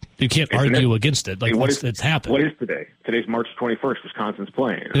 Yeah, you can't argue against it. Like, it's happened. What is today? Today's March 21st. Wisconsin's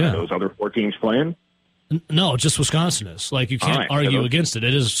playing. Yeah. Are those other 4 teams playing? No, just Wisconsin is. Like, you can't argue against it.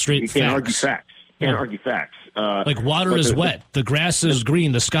 It is straight facts. You can't argue facts. Can't argue facts. Like, water is wet. The grass is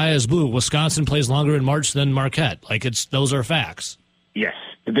green. The sky is blue. Wisconsin plays longer in March than Marquette. Like, those are facts. Yes.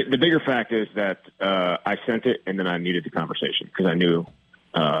 The bigger fact is that I sent it and then I muted the conversation because I knew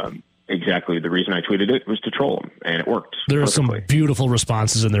exactly the reason I tweeted it was to troll them, and it worked. There are some beautiful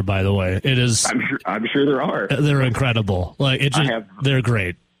responses in there, by the way. It is. I'm sure there are. They're incredible. Like, they're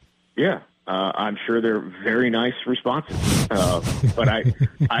great. Yeah. I'm sure they're very nice responses, but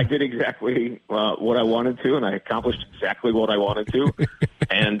I did exactly what I wanted to, and I accomplished exactly what I wanted to,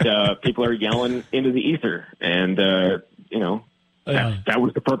 and people are yelling into the ether, and that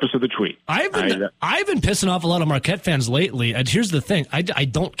was the purpose of the tweet. I've been pissing off a lot of Marquette fans lately, and here's the thing: I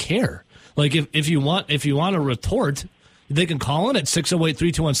don't care. Like, if you want to retort, they can call in at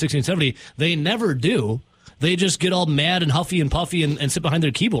 608-321-1670. They never do. They just get all mad and huffy and puffy and sit behind their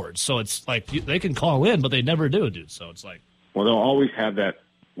keyboards. So it's like they can call in, but they never do, dude. So it's like, well, they'll always have that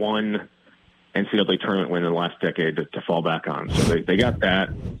one NCAA tournament win in the last decade to fall back on. So they got that.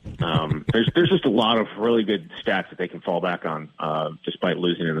 There's just a lot of really good stats that they can fall back on, despite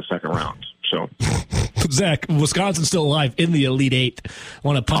losing in the second round. So, Zach, Wisconsin's still alive in the Elite Eight.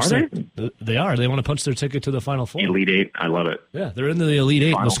 Want to punch They are. They want to punch their ticket to the Final Four. Elite Eight, I love it. Yeah, they're in the Elite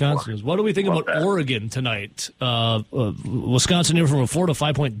Eight. Wisconsin. Four. What do we think about that. Oregon tonight? Wisconsin here from a 4 to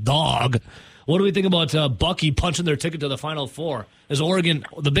 5 point dog. What do we think about Bucky punching their ticket to the Final Four? Is Oregon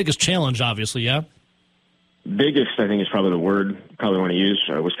the biggest challenge, obviously, yeah? Biggest, I think, is probably the word probably want to use.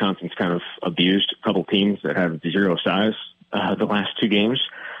 Wisconsin's kind of abused a couple teams that have zero size the last 2 games.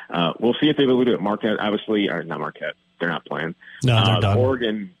 We'll see if they're able to do it. Marquette, obviously, or not Marquette. They're not playing. No, they're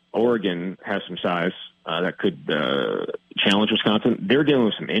done. Oregon has some size that could challenge Wisconsin. They're dealing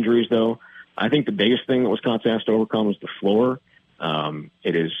with some injuries, though. I think the biggest thing that Wisconsin has to overcome is the floor.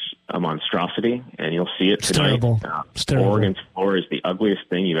 It is a monstrosity, and you'll see it tonight. Terrible. It's terrible. Oregon's floor is the ugliest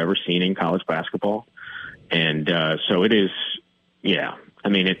thing you've ever seen in college basketball. And so it is, yeah. I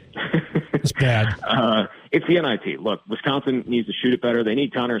mean, it's bad. It's the NIT. Look, Wisconsin needs to shoot it better. They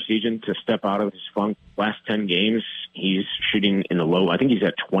need Connor Essegian to step out of his funk. Last 10 games, he's shooting in the low. I think he's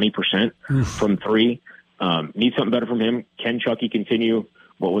at 20% from three. Need something better from him. Can Chucky continue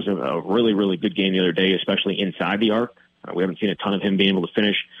what was a really, really good game the other day, especially inside the arc? We haven't seen a ton of him being able to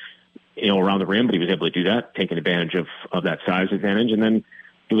finish, around the rim, but he was able to do that, taking advantage of that size advantage. And then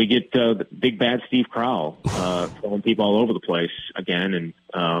do we get the big bad Steve Crowell throwing people all over the place again and,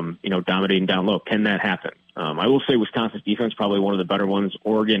 dominating down low? Can that happen? I will say Wisconsin's defense probably one of the better ones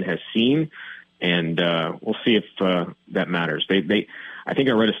Oregon has seen, and we'll see if that matters. I think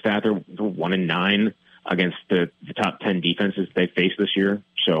I read a stat, they're 1-9 against the top 10 defenses they face this year.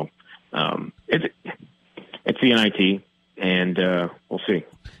 So it's the NIT, and we'll see.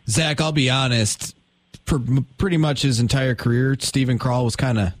 Zach, I'll be honest. For pretty much his entire career, Stephen Crowell was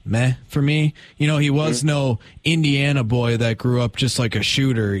kind of meh for me. He was no Indiana boy that grew up just like a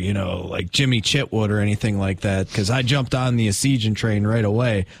shooter, like Jimmy Chitwood or anything like that, because I jumped on the Essegian train right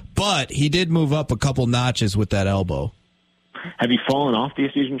away. But he did move up a couple notches with that elbow. Have you fallen off the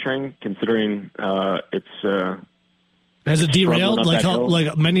Essegian train, considering it's... Has it derailed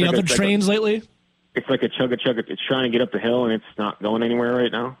like many other trains lately? It's like a chug. It's trying to get up the hill, and it's not going anywhere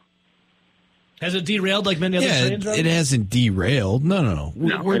right now. Has it derailed like many other trains? It hasn't derailed. No.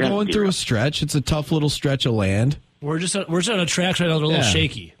 We're going through a stretch. It's a tough little stretch of land. We're just on a track right now. They're a little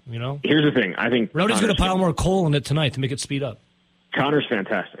shaky, Here's the thing. I think Rowdy's going to pile more coal in it tonight to make it speed up. Connor's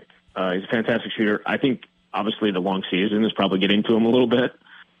fantastic. He's a fantastic shooter. I think, obviously, the long season is probably getting to him a little bit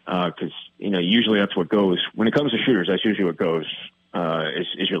because, usually that's what goes. When it comes to shooters, that's usually what goes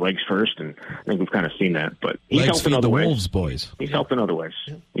is your legs first, and I think we've kind of seen that. But he's legs helping feed other the ways. Wolves, boys. He's helping other ways.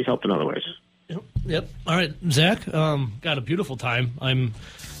 He's helping other ways. Yep. All right, Zach, got a beautiful time. I'm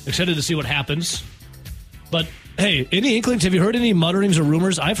excited to see what happens. But, hey, any inklings? Have you heard any mutterings or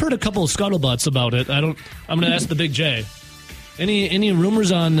rumors? I've heard a couple of scuttlebutts about it. I'm going to ask the Big J. Any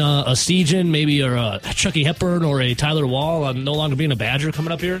rumors on a Essegian, maybe, or a Chucky Hepburn or a Tyler Wall on no longer being a Badger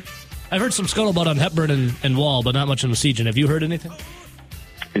coming up here? I've heard some scuttlebutt on Hepburn and Wall, but not much on Essegian. Have you heard anything?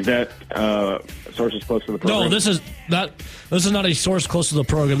 Is that sources close to the program? No, this is not a source close to the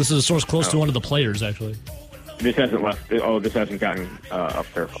program. This is a source close to one of the players, actually. This hasn't left. Oh, this hasn't gotten up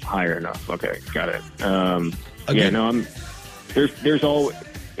there higher enough. Okay, got it. Yeah, no, there's all.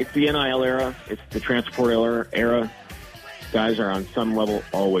 It's the NIL era. It's the transport era. Guys are on some level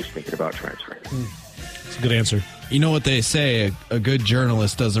always thinking about transferring. That's a good answer. You know what they say, a good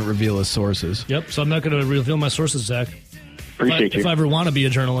journalist doesn't reveal his sources. Yep, so I'm not going to reveal my sources, Zach. Appreciate you. If I ever want to be a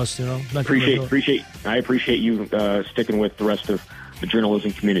journalist, I appreciate you sticking with the rest of the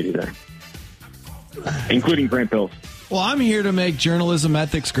journalism community there, including Grant Bills. Well, I'm here to make journalism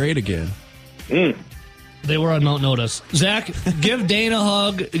ethics great again. They were on Mount Notice. Zach, give Dane a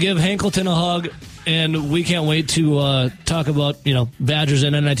hug, give Hankleton a hug, and we can't wait to talk about Badgers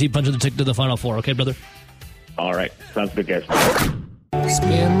and NIT punching the ticket to the Final Four. Okay, brother? All right. Sounds good, guys.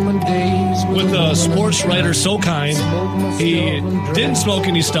 With a sports writer so kind, he didn't smoke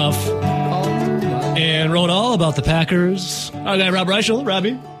any stuff and wrote all about the Packers. Our guy, Rob Reichel.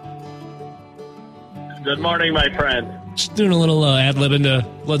 Robbie. Good morning, my friend. Just doing a little ad-lib into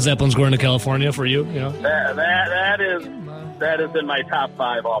Led Zeppelin's Going to California for you, That is in my top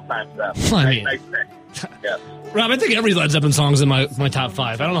 5 all-time stuff. I mean, yes. Rob, I think every Led Zeppelin song is in my top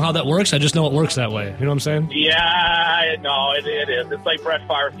 5. I don't know how that works. I just know it works that way. You know what I'm saying? Yeah, no, it is. It's like Brett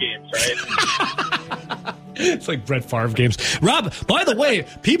Favre games, right? It's like Brett Favre games. Rob, by the way,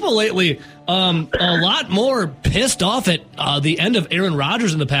 people lately a lot more pissed off at the end of Aaron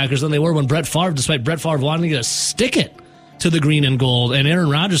Rodgers and the Packers than they were when Brett Favre, despite Brett Favre wanting to stick it to the green and gold, and Aaron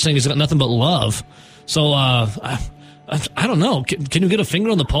Rodgers saying he's got nothing but love. So, I don't know. Can you get a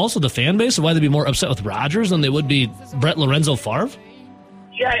finger on the pulse of the fan base of why they'd be more upset with Rodgers than they would be Brett Lorenzo Favre?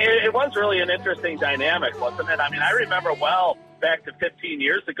 Yeah, it was really an interesting dynamic, wasn't it? I mean, I remember well back to 15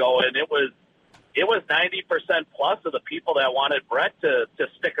 years ago, and it was 90% plus of the people that wanted Brett to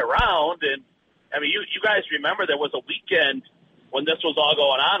stick around. And, I mean, you guys remember there was a weekend when this was all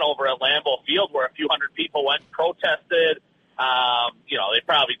going on over at Lambeau Field where a few hundred people went and protested. They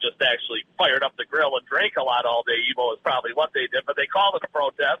probably just actually fired up the grill and drank a lot all day. Evo is probably what they did, but they called it a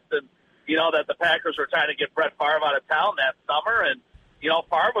protest. And, that the Packers were trying to get Brett Favre out of town that summer. And,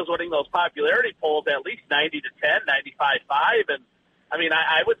 Favre was winning those popularity polls at least 90-10, 95-5. And, I mean,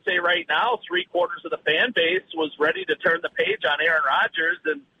 I would say right now 3/4 of the fan base was ready to turn the page on Aaron Rodgers.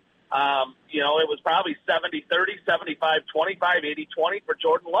 And It was probably 70-30, 75-25, 80-20 for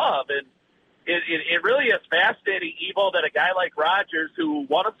Jordan Love. And it really is fascinating, Evo, that a guy like Rodgers, who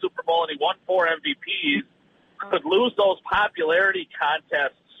won a Super Bowl and he won 4 MVPs, could lose those popularity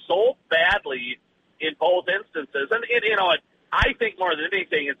contests so badly in both instances. And I think more than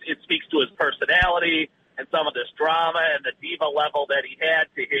anything, it speaks to his personality and some of this drama and the diva level that he had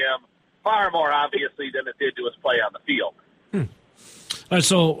to him, far more obviously than it did to his play on the field. All right,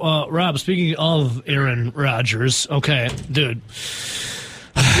 so, Rob, speaking of Aaron Rodgers, okay, dude.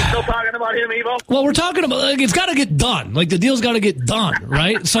 You still talking about him, Evo? Well, we're talking about, it's got to get done. The deal's got to get done,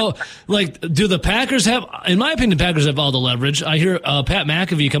 right? So, do the Packers have, in my opinion, the Packers have all the leverage. I hear Pat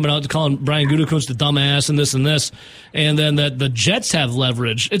McAfee coming out to calling Brian Gutekunst the dumbass and this, and then that the Jets have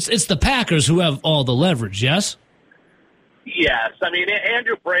leverage. It's the Packers who have all the leverage, yes? Yes. I mean,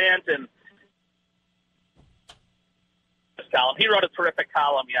 Andrew Brandt and column. He wrote a terrific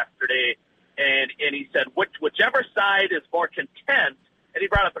column yesterday, and he said, whichever side is more content, and he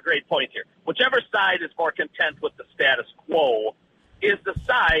brought up a great point here, whichever side is more content with the status quo is the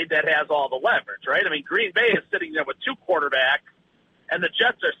side that has all the leverage, right? I mean, Green Bay is sitting there with 2 quarterbacks, and the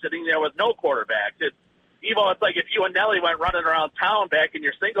Jets are sitting there with no quarterbacks. It's like if you and Nelly went running around town back in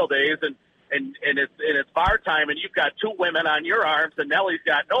your single days, and it's bar time, and you've got 2 women on your arms, and Nelly's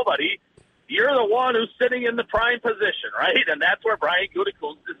got nobody. You're the one who's sitting in the prime position, right? And that's where Brian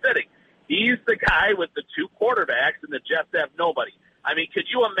Gutekunst is sitting. He's the guy with the 2 quarterbacks, and the Jets have nobody. I mean, could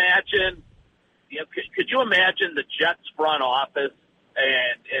you imagine? Could you imagine the Jets front office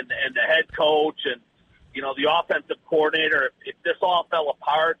and the head coach and the offensive coordinator if this all fell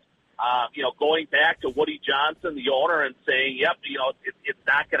apart? Going back to Woody Johnson, the owner, and saying, "Yep, it's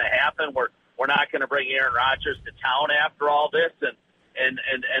not going to happen. We're not going to bring Aaron Rodgers to town after all this," and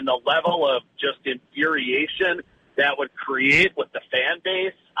the level of just infuriation that would create with the fan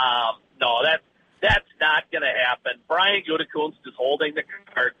base. No, that's not going to happen. Brian Gutekunst is holding the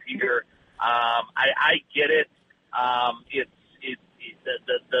cards here. I get it.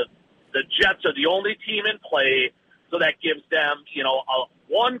 The Jets are the only team in play, so that gives them,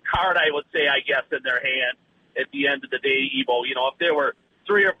 one card, I would say, I guess, in their hand at the end of the day, Evo. If there were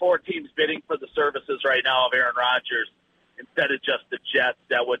 3 or 4 teams bidding for the services right now of Aaron Rodgers instead of just the Jets,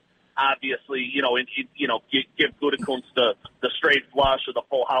 that would obviously, give Gutekunst the straight flush or the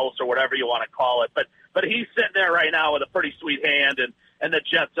full house or whatever you want to call it. But he's sitting there right now with a pretty sweet hand, and the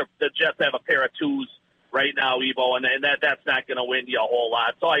Jets have a pair of 2s right now, Evo, and that's not going to win you a whole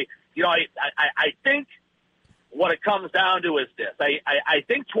lot. So I think what it comes down to is this. I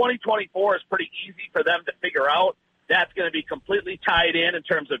think 2024 is pretty easy for them to figure out. That's going to be completely tied in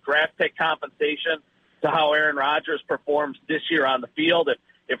terms of draft pick compensation to how Aaron Rodgers performs this year on the field.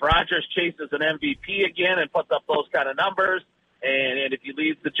 If Rodgers chases an MVP again and puts up those kind of numbers, and if he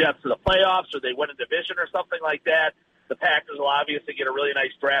leads the Jets to the playoffs or they win a division or something like that, the Packers will obviously get a really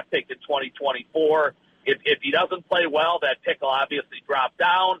nice draft pick in 2024. If he doesn't play well, that pick will obviously drop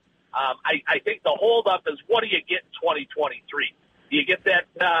down. I think the holdup is, what do you get in 2023? Do you get that?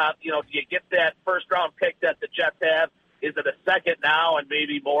 Do you get that first round pick that the Jets have? Is it a second now and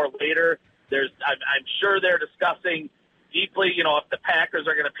maybe more later? I'm sure they're discussing deeply. If the Packers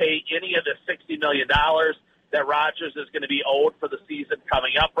are going to pay any of the $60 million that Rodgers is going to be owed for the season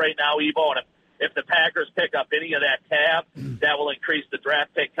coming up right now, Evo, and if the Packers pick up any of that tab, that will increase the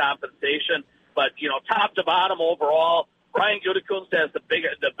draft pick compensation. But top to bottom overall, Brian Gutekunst has the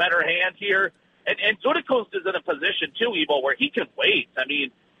better hand here. And Gutekunst is in a position, too, Evo, where he can wait. I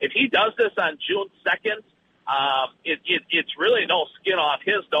mean, if he does this on June 2nd, it's really no skin off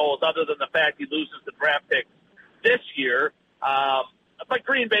his nose other than the fact he loses the draft pick this year. But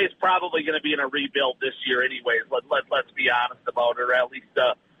Green Bay is probably going to be in a rebuild this year anyways. Let's be honest about it, or at least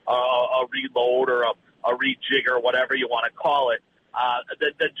a reload or a rejig or whatever you want to call it.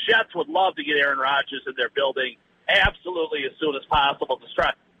 The Jets would love to get Aaron Rodgers in their building absolutely as soon as possible to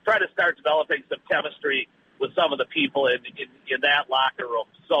try to start developing some chemistry with some of the people in that locker room.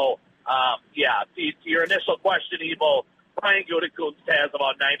 So, to your initial question, Evo, Brian Gutekunst has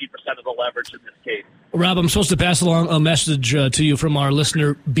about 90% of the leverage in this case. Rob, I'm supposed to pass along a message to you from our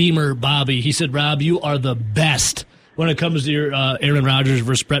listener, Beamer Bobby. He said, Rob, you are the best when it comes to your Aaron Rodgers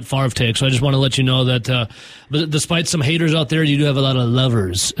versus Brett Favre take. So I just want to let you know that despite some haters out there, you do have a lot of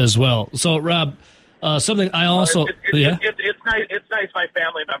lovers as well. So, Rob, something I also... It's nice my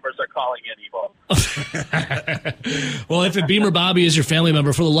family members are calling in, Evo. Well, if Beamer Bobby is your family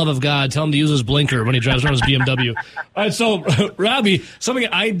member, for the love of God, tell him to use his blinker when he drives around his BMW. All right, so, Robbie, something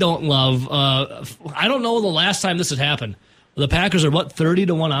I don't love, I don't know the last time this had happened. The Packers are,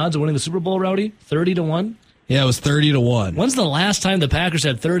 30-1 odds of winning the Super Bowl, Rowdy? 30-1? Yeah, it was 30-1. When's the last time the Packers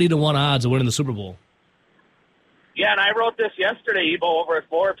had 30-1 odds of winning the Super Bowl? Yeah, and I wrote this yesterday, Evo, over at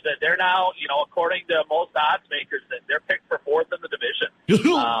Forbes, that they're now, according to most odds makers, that they're picked for fourth in the division.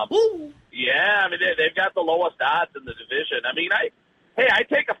 Yeah, I mean, they've got the lowest odds in the division. I mean, I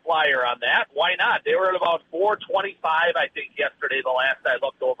take a flyer on that. Why not? They were at about 425, I think, yesterday, the last I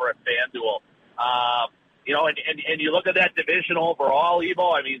looked over at FanDuel. And you look at that division overall,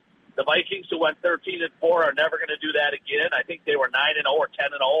 Evo, I mean, the Vikings, who went 13-4, are never going to do that again. I think they were 9-0 or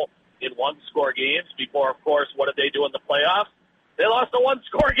 10-0 in one-score games before, of course, what did they do in the playoffs? They lost a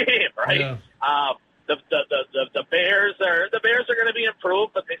one-score game, right? Yeah. The Bears are going to be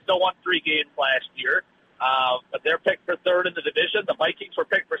improved, but they still won 3 games last year. But they're picked for third in the division. The Vikings were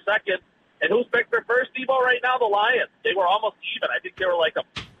picked for second. And who's picked for first, Evo, right now? The Lions. They were almost even. I think they were like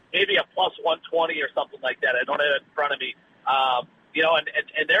maybe a plus 120 or something like that. I don't have it in front of me.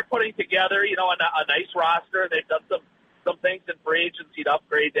 And they're putting together, a nice roster. They've done some things in free agency to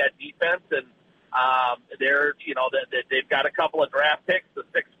upgrade that defense, and they've got a couple of draft picks, the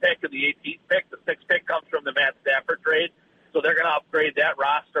 6th pick and the 18th pick. The 6th pick comes from the Matt Stafford trade, so they're going to upgrade that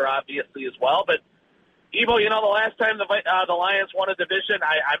roster obviously as well. But Evo, the last time the Lions won a division,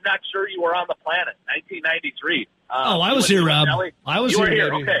 I'm not sure you were on the planet. 1993. I was here, Rob. I was here.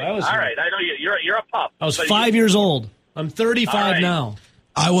 here. Okay, I was all here. right. I know you're a pup. I was 5 years old. I'm 35 now.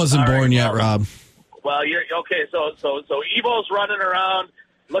 I wasn't born yet, Rob. Well, you're okay. So Evo's running around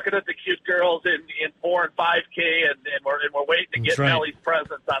looking at the cute girls in 4 and 5K, and we're waiting to get Nelly's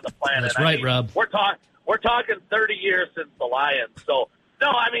presence on the planet. That's right, Rob. We're talking 30 years since the Lions. So no,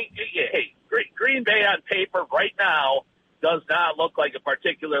 I mean, hey, Green Bay on paper right now does not look like a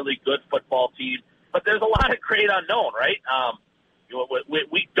particularly good football team, but there's a lot of great unknown, right?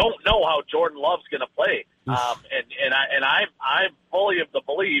 We don't know how Jordan Love's going to play, and I'm fully of the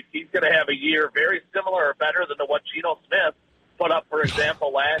belief he's going to have a year very similar or better than what Geno Smith put up, for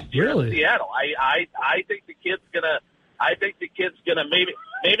example, last year in Seattle. I think the kid's gonna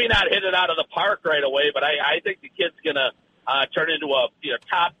maybe not hit it out of the park right away, but I think the kid's gonna turn into a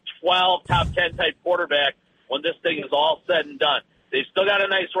top 12, top 10 type quarterback when this thing is all said and done. They've still got a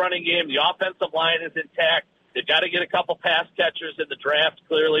nice running game. The offensive line is intact. They've got to get a couple pass catchers in the draft,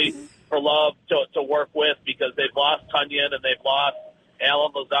 clearly, for Love to work with, because they've lost Tunyon and they've lost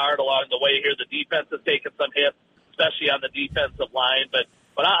Alan Lazard along the way here. The defense has taken some hits, especially on the defensive line. But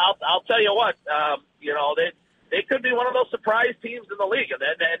I'll tell you what, they could be one of those surprise teams in the league, and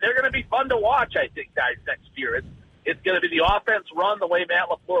they're going to be fun to watch, I think, guys, next year. It's going to be the offense run the way Matt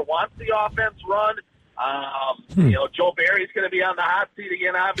LaFleur wants the offense run. Joe Barry's going to be on the hot seat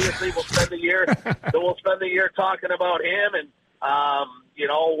again. Obviously, we'll spend the year talking about him and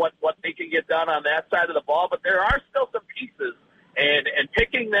what they can get done on that side of the ball. But there are still some pieces, and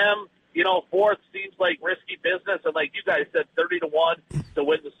picking them, fourth seems like risky business. And like you guys said, 30-1 to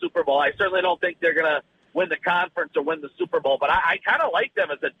win the Super Bowl. I certainly don't think they're going to win the conference or win the Super Bowl, but I kind of like them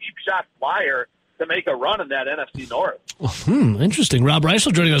as a deep shot flyer to make a run in that NFC North. Interesting. Rob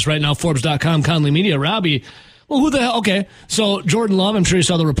Reisel joining us right now, Forbes.com, Conley Media. Robbie, well, who the hell? Okay, so Jordan Love, I'm sure you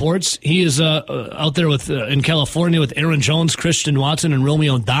saw the reports. He is out there in California with Aaron Jones, Christian Watson, and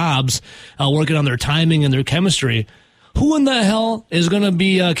Romeo Doubs working on their timing and their chemistry. Who in the hell is going to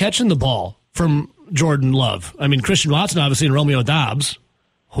be catching the ball from Jordan Love? I mean, Christian Watson, obviously, and Romeo Doubs.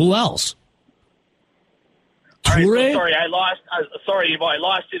 Who else? All right, so sorry, I lost. Sorry, Evo, I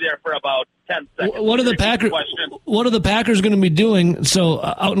lost you there for about 10 seconds. What are the Packers going to be doing? So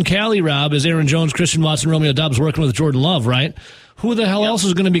out in Cali, Rob, is Aaron Jones, Christian Watson, Romeo Doubs working with Jordan Love, right? Who the hell else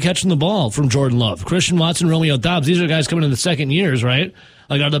is going to be catching the ball from Jordan Love? Christian Watson, Romeo Doubs. These are guys coming in the second years, right?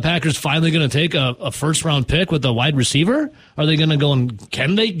 Like, are the Packers finally going to take a first-round pick with a wide receiver? Are they going to go and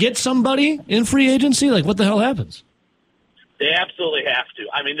can they get somebody in free agency? Like, what the hell happens? They absolutely have to.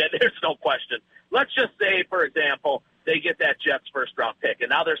 I mean, there's no question. Let's just say, for example, they get that Jets first-round pick, and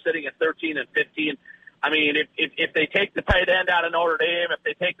now they're sitting at 13 and 15. I mean, if they take the tight end out of Notre Dame, if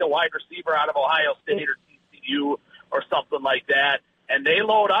they take the wide receiver out of Ohio State or TCU or something like that, and they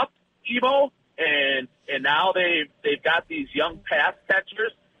load up, Evo, and now they've got these young pass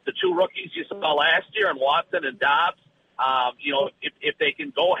catchers, the two rookies you saw last year, and Watson and Doubs. If they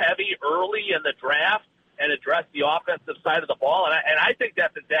can go heavy early in the draft and address the offensive side of the ball, and I think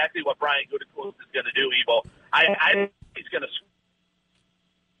that's exactly what Brian Gutekunst is going to do, Evo. I think he's going to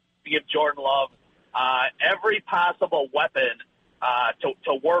give Jordan Love every possible weapon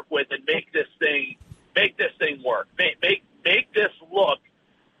to work with and make this thing work. Make this look.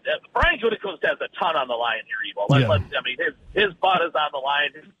 Brian Gutekunst has a ton on the line here, Evo. His butt is on the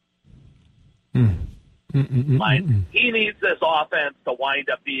line. He needs this offense to wind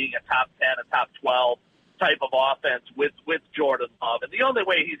up being a top 10, a top 12, type of offense with Jordan Love. And the only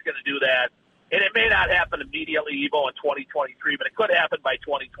way he's going to do that, and it may not happen immediately, Evo, in 2023, but it could happen by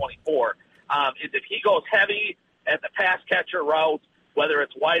 2024, is if he goes heavy at the pass catcher route, whether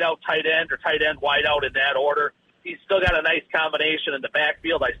it's wide out tight end or tight end wide out in that order. He's still got a nice combination in the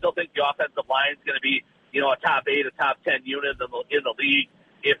backfield. I still think the offensive line is going to be, a top 8, a top 10 unit in the league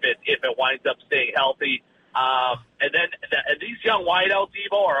if it winds up staying healthy. And these young wideouts,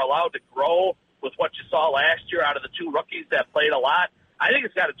 Evo, are allowed to grow with what you saw last year out of the 2 rookies that played a lot. I think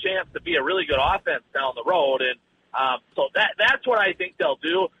it's got a chance to be a really good offense down the road. And so that's what I think they'll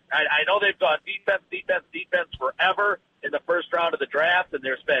do. I know they've gone defense forever in the first round of the draft, and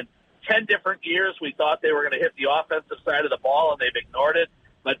there's been 10 different years we thought they were going to hit the offensive side of the ball, and they've ignored it.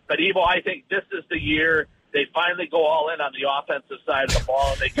 But Evo, I think this is the year they finally go all in on the offensive side of the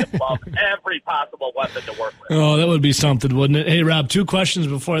ball, and they give Love every possible weapon to work with. Oh, that would be something, wouldn't it? Hey, Rob, 2 questions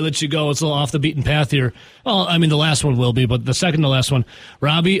before I let you go. It's a little off the beaten path here. Well, I mean, the last one will be, but the second to last one.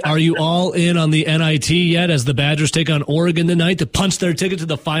 Robbie, are you all in on the NIT yet as the Badgers take on Oregon tonight to punch their ticket to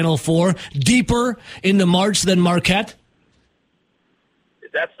the Final Four deeper into March than Marquette?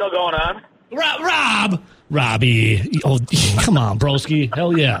 Is that still going on? Robbie, come on, broski.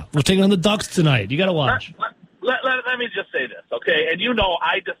 Hell yeah. We're taking on the Ducks tonight. You got to watch. Let me just say this, okay? And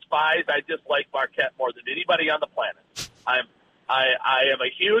I dislike Marquette more than anybody on the planet. I am a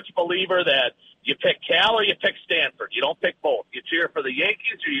huge believer that you pick Cal or you pick Stanford. You don't pick both. You cheer for the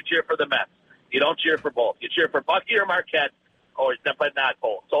Yankees or you cheer for the Mets. You don't cheer for both. You cheer for Bucky or Marquette, but not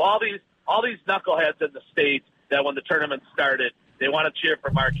both. So all these knuckleheads in the States that when the tournament started, they want to cheer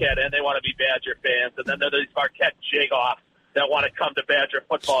for Marquette and they want to be Badger fans, and then there are these Marquette jagoffs that want to come to Badger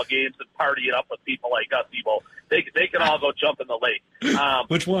football games and party it up with people like us, Evo. They can all go jump in the lake.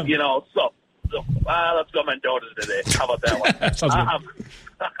 Which one? So let's go Mendota today. How about that one? Sounds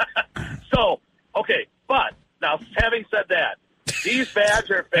good. Okay, but now having said that, these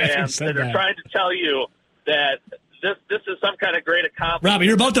Badger fans that are trying to tell you that this is some kind of great accomplishment. Robbie,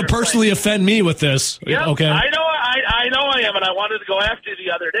 you're about to personally offend me with this. Yep, okay. I know I am, and I wanted to go after you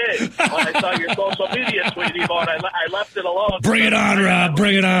the other day when I saw your social media tweet, Evo, and I left it alone. Bring it on, Rob.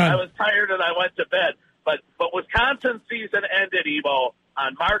 Bring it on. I was tired and I went to bed. But Wisconsin's season ended, Evo,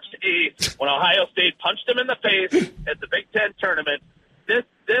 on March 8th when Ohio State punched him in the face at the Big Ten tournament. This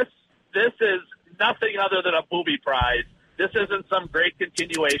is nothing other than a booby prize. This isn't some great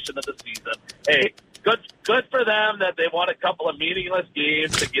continuation of the season. Hey, good for them that they won a couple of meaningless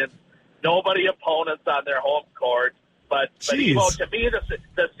games against nobody opponents on their home court. But Evo, to me,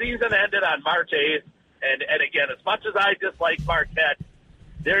 the season ended on March 8th. And again, as much as I dislike Marquette,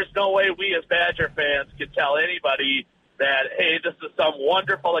 there's no way we as Badger fans can tell anybody that, hey, this is some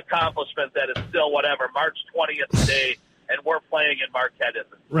wonderful accomplishment that is still whatever, March 20th today, and we're playing in Marquette.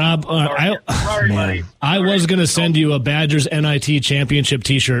 Rob, sorry, buddy. I was going to send you a Badgers NIT championship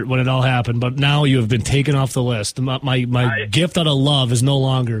T-shirt when it all happened, but now you have been taken off the list. My gift out of love is no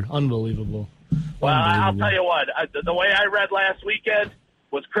longer. Unbelievable. Well, I'll tell you what. The way I read last weekend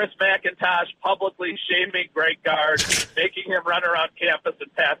was Chris McIntosh publicly shaming Greg Gard, making him run around campus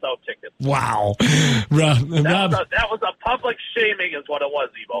and pass out tickets. Wow. Rob, that was a public shaming is what it was,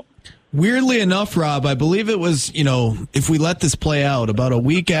 Evo. Weirdly enough, Rob, I believe it was, if we let this play out, about a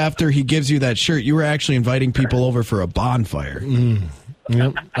week after he gives you that shirt, you were actually inviting people over for a bonfire.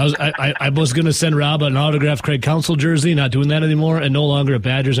 Yep. I was going to send Rob an autographed Craig Counsell jersey, not doing that anymore, and no longer a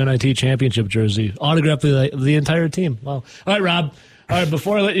Badgers NIT championship jersey. Autographed the entire team. Wow. All right, Rob. All right,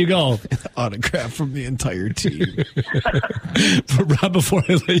 before I let you go. Autograph from the entire team. Rob, before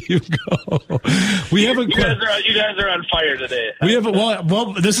I let you go. We have you guys are on fire today. We have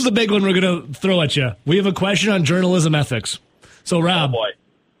well, this is a big one we're going to throw at you. We have a question on journalism ethics. So, Rob,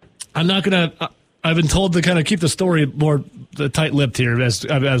 I'm not going to I've been told to kind of keep the story more tight-lipped here as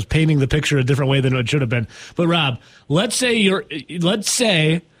painting the picture a different way than it should have been. But, Rob, let's say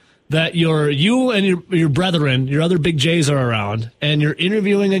that you and your brethren, your other big J's are around, and you're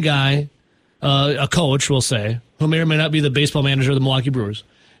interviewing a guy, a coach, we'll say, who may or may not be the baseball manager of the Milwaukee Brewers,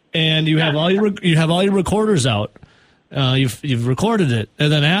 and you have all your recorders out. You've recorded it,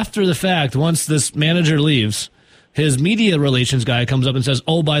 and then after the fact, once this manager leaves, his media relations guy comes up and says,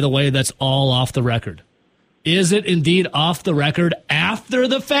 "Oh, by the way, that's all off the record." Is it indeed off the record after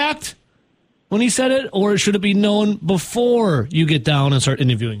the fact when he said it, or should it be known before you get down and start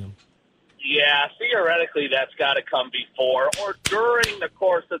interviewing him? Yeah, theoretically, that's got to come before or during the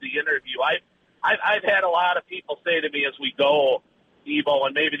course of the interview. I've had a lot of people say to me as we go, Evo,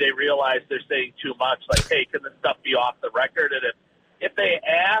 and maybe they realize they're saying too much, like, "Hey, can this stuff be off the record?" And if they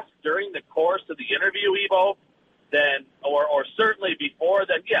ask during the course of the interview, Evo, then or certainly before,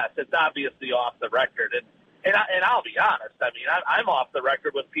 then yes, it's obviously off the record. And I'm off the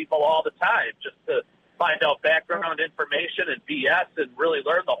record with people all the time just to find out background information and BS and really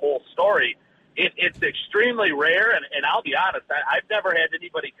learn the whole story. It's extremely rare, and I'll be honest, I've never had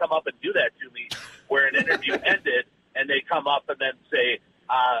anybody come up and do that to me where an interview ended and they come up and then say,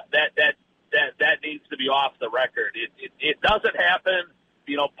 that needs to be off the record. It doesn't happen,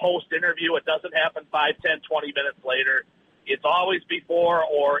 post-interview. It doesn't happen 5, 10, 20 minutes later. It's always before,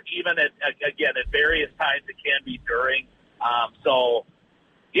 or even at various times it can be during.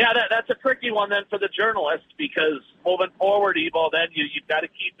 That's a tricky one then for the journalist, because moving forward, Evo, then you've got to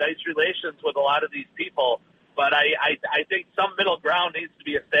keep nice relations with a lot of these people. But I think some middle ground needs to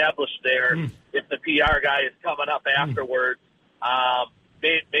be established there if the PR guy is coming up afterwards.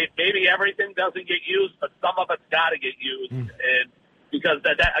 Maybe everything doesn't get used, but some of it's got to get used, and because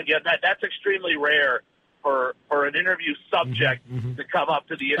that's extremely rare for an interview subject to come up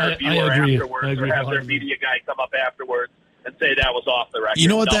to the interviewer afterwards, or have their media guy come up afterwards and say that was off the record. You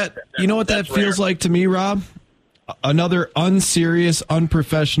know what that feels like to me, Rob? Another unserious,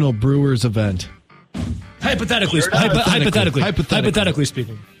 unprofessional Brewers event. Hypothetically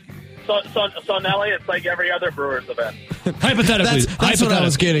speaking. So Nelly, it's like every other Brewers event. Hypothetically, that's what I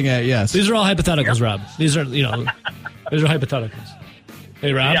was getting at. Yes, these are all hypotheticals, Rob. These are these are hypotheticals.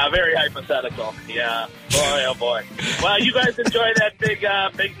 Hey, Rob. Yeah, very hypothetical. Yeah, boy, oh boy. Well, you guys enjoy that big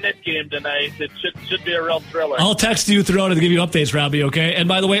Knick game tonight. It should be a real thriller. I'll text you throughout to give you updates, Robbie. Okay. And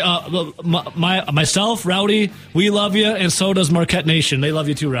by the way, myself, Rowdy, we love you, and so does Marquette Nation. They love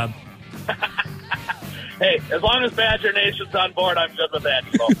you too, Rob. Hey, as long as Badger Nation's on board, I'm good with that.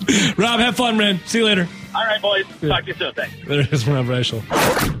 So. Rob, have fun, man. See you later. All right, boys. Talk to you soon. Thanks. There is Rob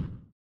Reischel.